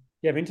Australia.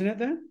 You have internet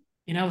there?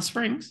 In Alice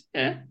Springs.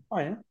 Yeah. Oh,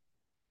 yeah.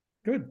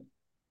 Good.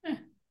 Yeah.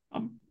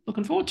 I'm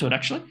looking forward to it,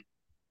 actually.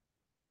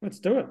 Let's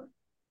do it.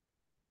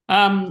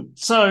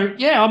 So,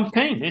 yeah, I'm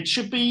keen. It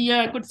should be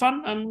good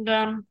fun.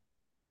 And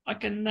I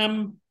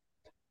can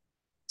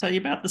tell you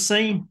about the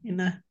scene in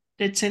the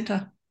dead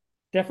centre.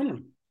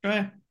 Definitely.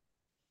 Australia.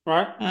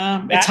 Right.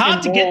 It's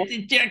hard to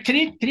get. Can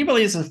you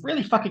believe it's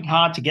really fucking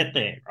hard to get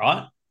there,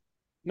 right?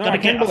 No, I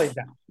can believe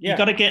that. Yeah. You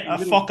got to get a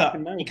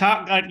Fokker.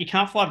 You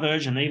can't fly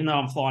Virgin, even though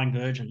I'm flying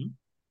Virgin.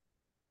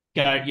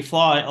 You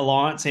fly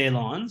Alliance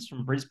Airlines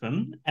from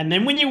Brisbane, and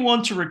then when you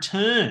want to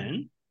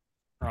return,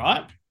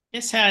 right?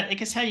 Guess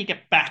how you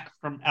get back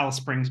from Alice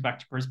Springs back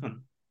to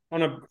Brisbane?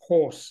 On a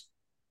horse.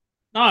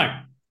 No.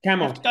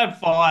 Camel. You have to go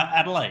via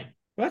Adelaide.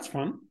 Well, that's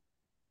fun.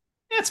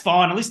 Yeah, it's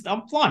fine. At least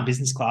I'm flying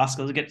business class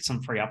because I get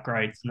some free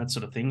upgrades and that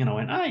sort of thing. And I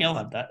went, oh, yeah, I'll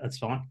have that. That's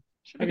fine.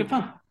 Should be good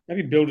fun.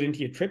 Maybe build it into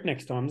your trip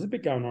next time. There's a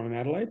bit going on in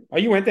Adelaide. Oh,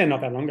 you went there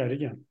not that long ago,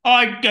 did you?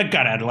 I got to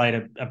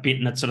Adelaide a bit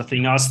and that sort of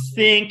thing. I was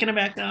thinking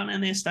about going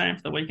in there, staying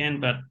for the weekend,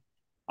 but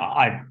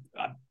I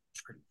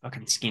pretty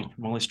fucking skint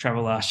from all this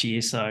travel last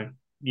year. So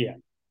yeah.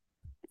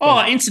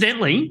 Oh,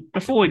 incidentally,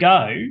 before we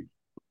go,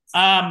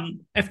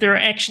 if there are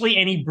actually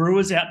any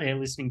brewers out there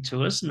listening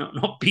to us,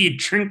 not beer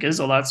drinkers,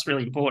 although that's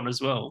really important as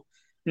well,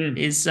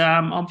 is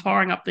I'm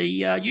firing up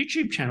the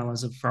YouTube channel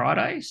as of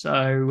Friday.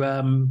 So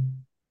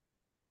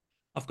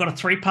I've got a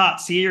 3-part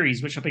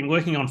series, which I've been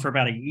working on for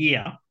about a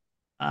year,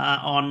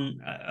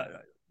 on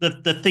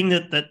the thing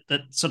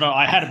that sort of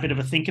I had a bit of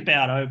a think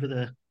about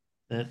over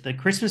the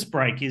Christmas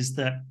break is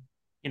that,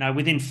 you know,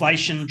 with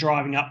inflation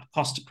driving up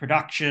cost of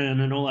production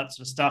and all that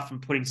sort of stuff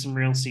and putting some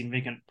real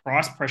significant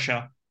price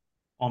pressure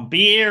on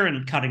beer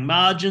and cutting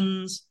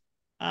margins,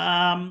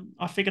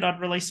 I figured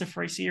I'd release a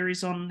free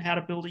series on how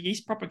to build a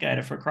yeast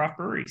propagator for a craft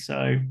brewery.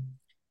 So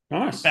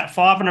nice. About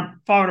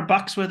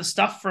 $500 worth of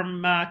stuff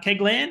from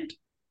Kegland,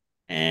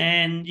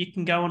 and you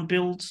can go and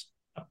build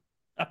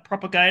a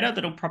propagator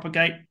that'll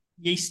propagate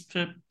yeast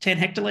for 10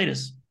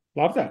 hectolitres.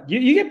 Love that.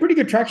 You get pretty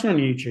good traction on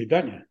YouTube,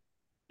 don't you?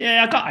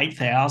 Yeah, I've got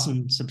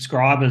 8,000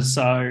 subscribers.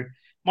 So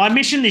my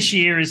mission this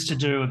year is to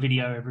do a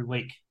video every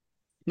week.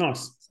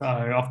 Nice. So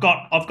I've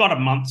got a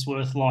month's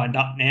worth lined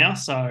up now.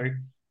 So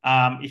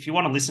if you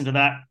want to listen to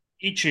that,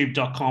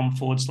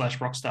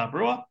 youtube.com/Rockstar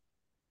Brewer.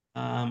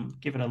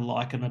 Give it a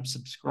like and a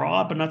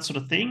subscribe and that sort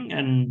of thing.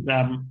 And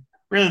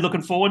really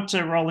looking forward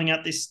to rolling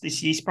out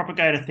this yeast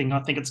propagator thing.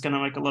 I think it's going to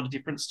make a lot of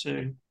difference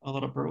to a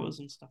lot of brewers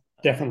and stuff.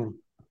 Definitely.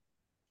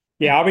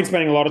 Yeah, I've been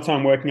spending a lot of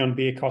time working on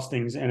beer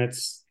costings, and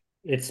it's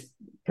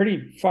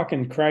pretty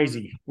fucking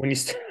crazy when you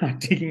start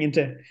digging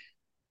into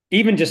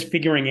even just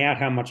figuring out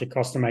how much it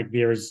costs to make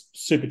beer is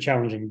super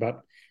challenging.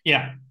 But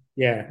yeah,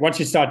 once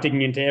you start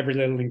digging into every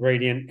little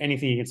ingredient,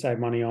 anything you can save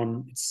money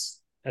on,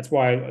 that's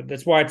why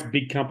it's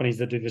big companies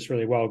that do this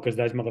really well, because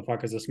those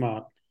motherfuckers are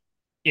smart.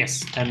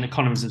 Yes, and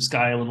economies of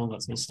scale and all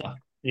that sort of stuff.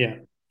 Yeah.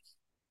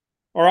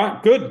 All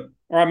right, good.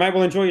 All right, mate.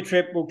 We'll enjoy your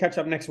trip. We'll catch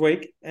up next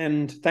week.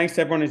 And thanks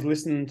to everyone who's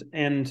listened.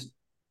 And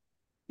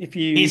if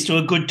you here's to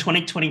a good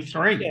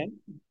 2023. Yeah.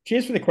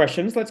 Cheers for the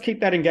questions. Let's keep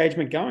that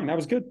engagement going. That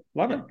was good.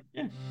 Love it.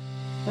 Yeah.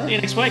 Right. See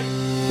you next week.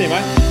 See you,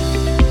 mate.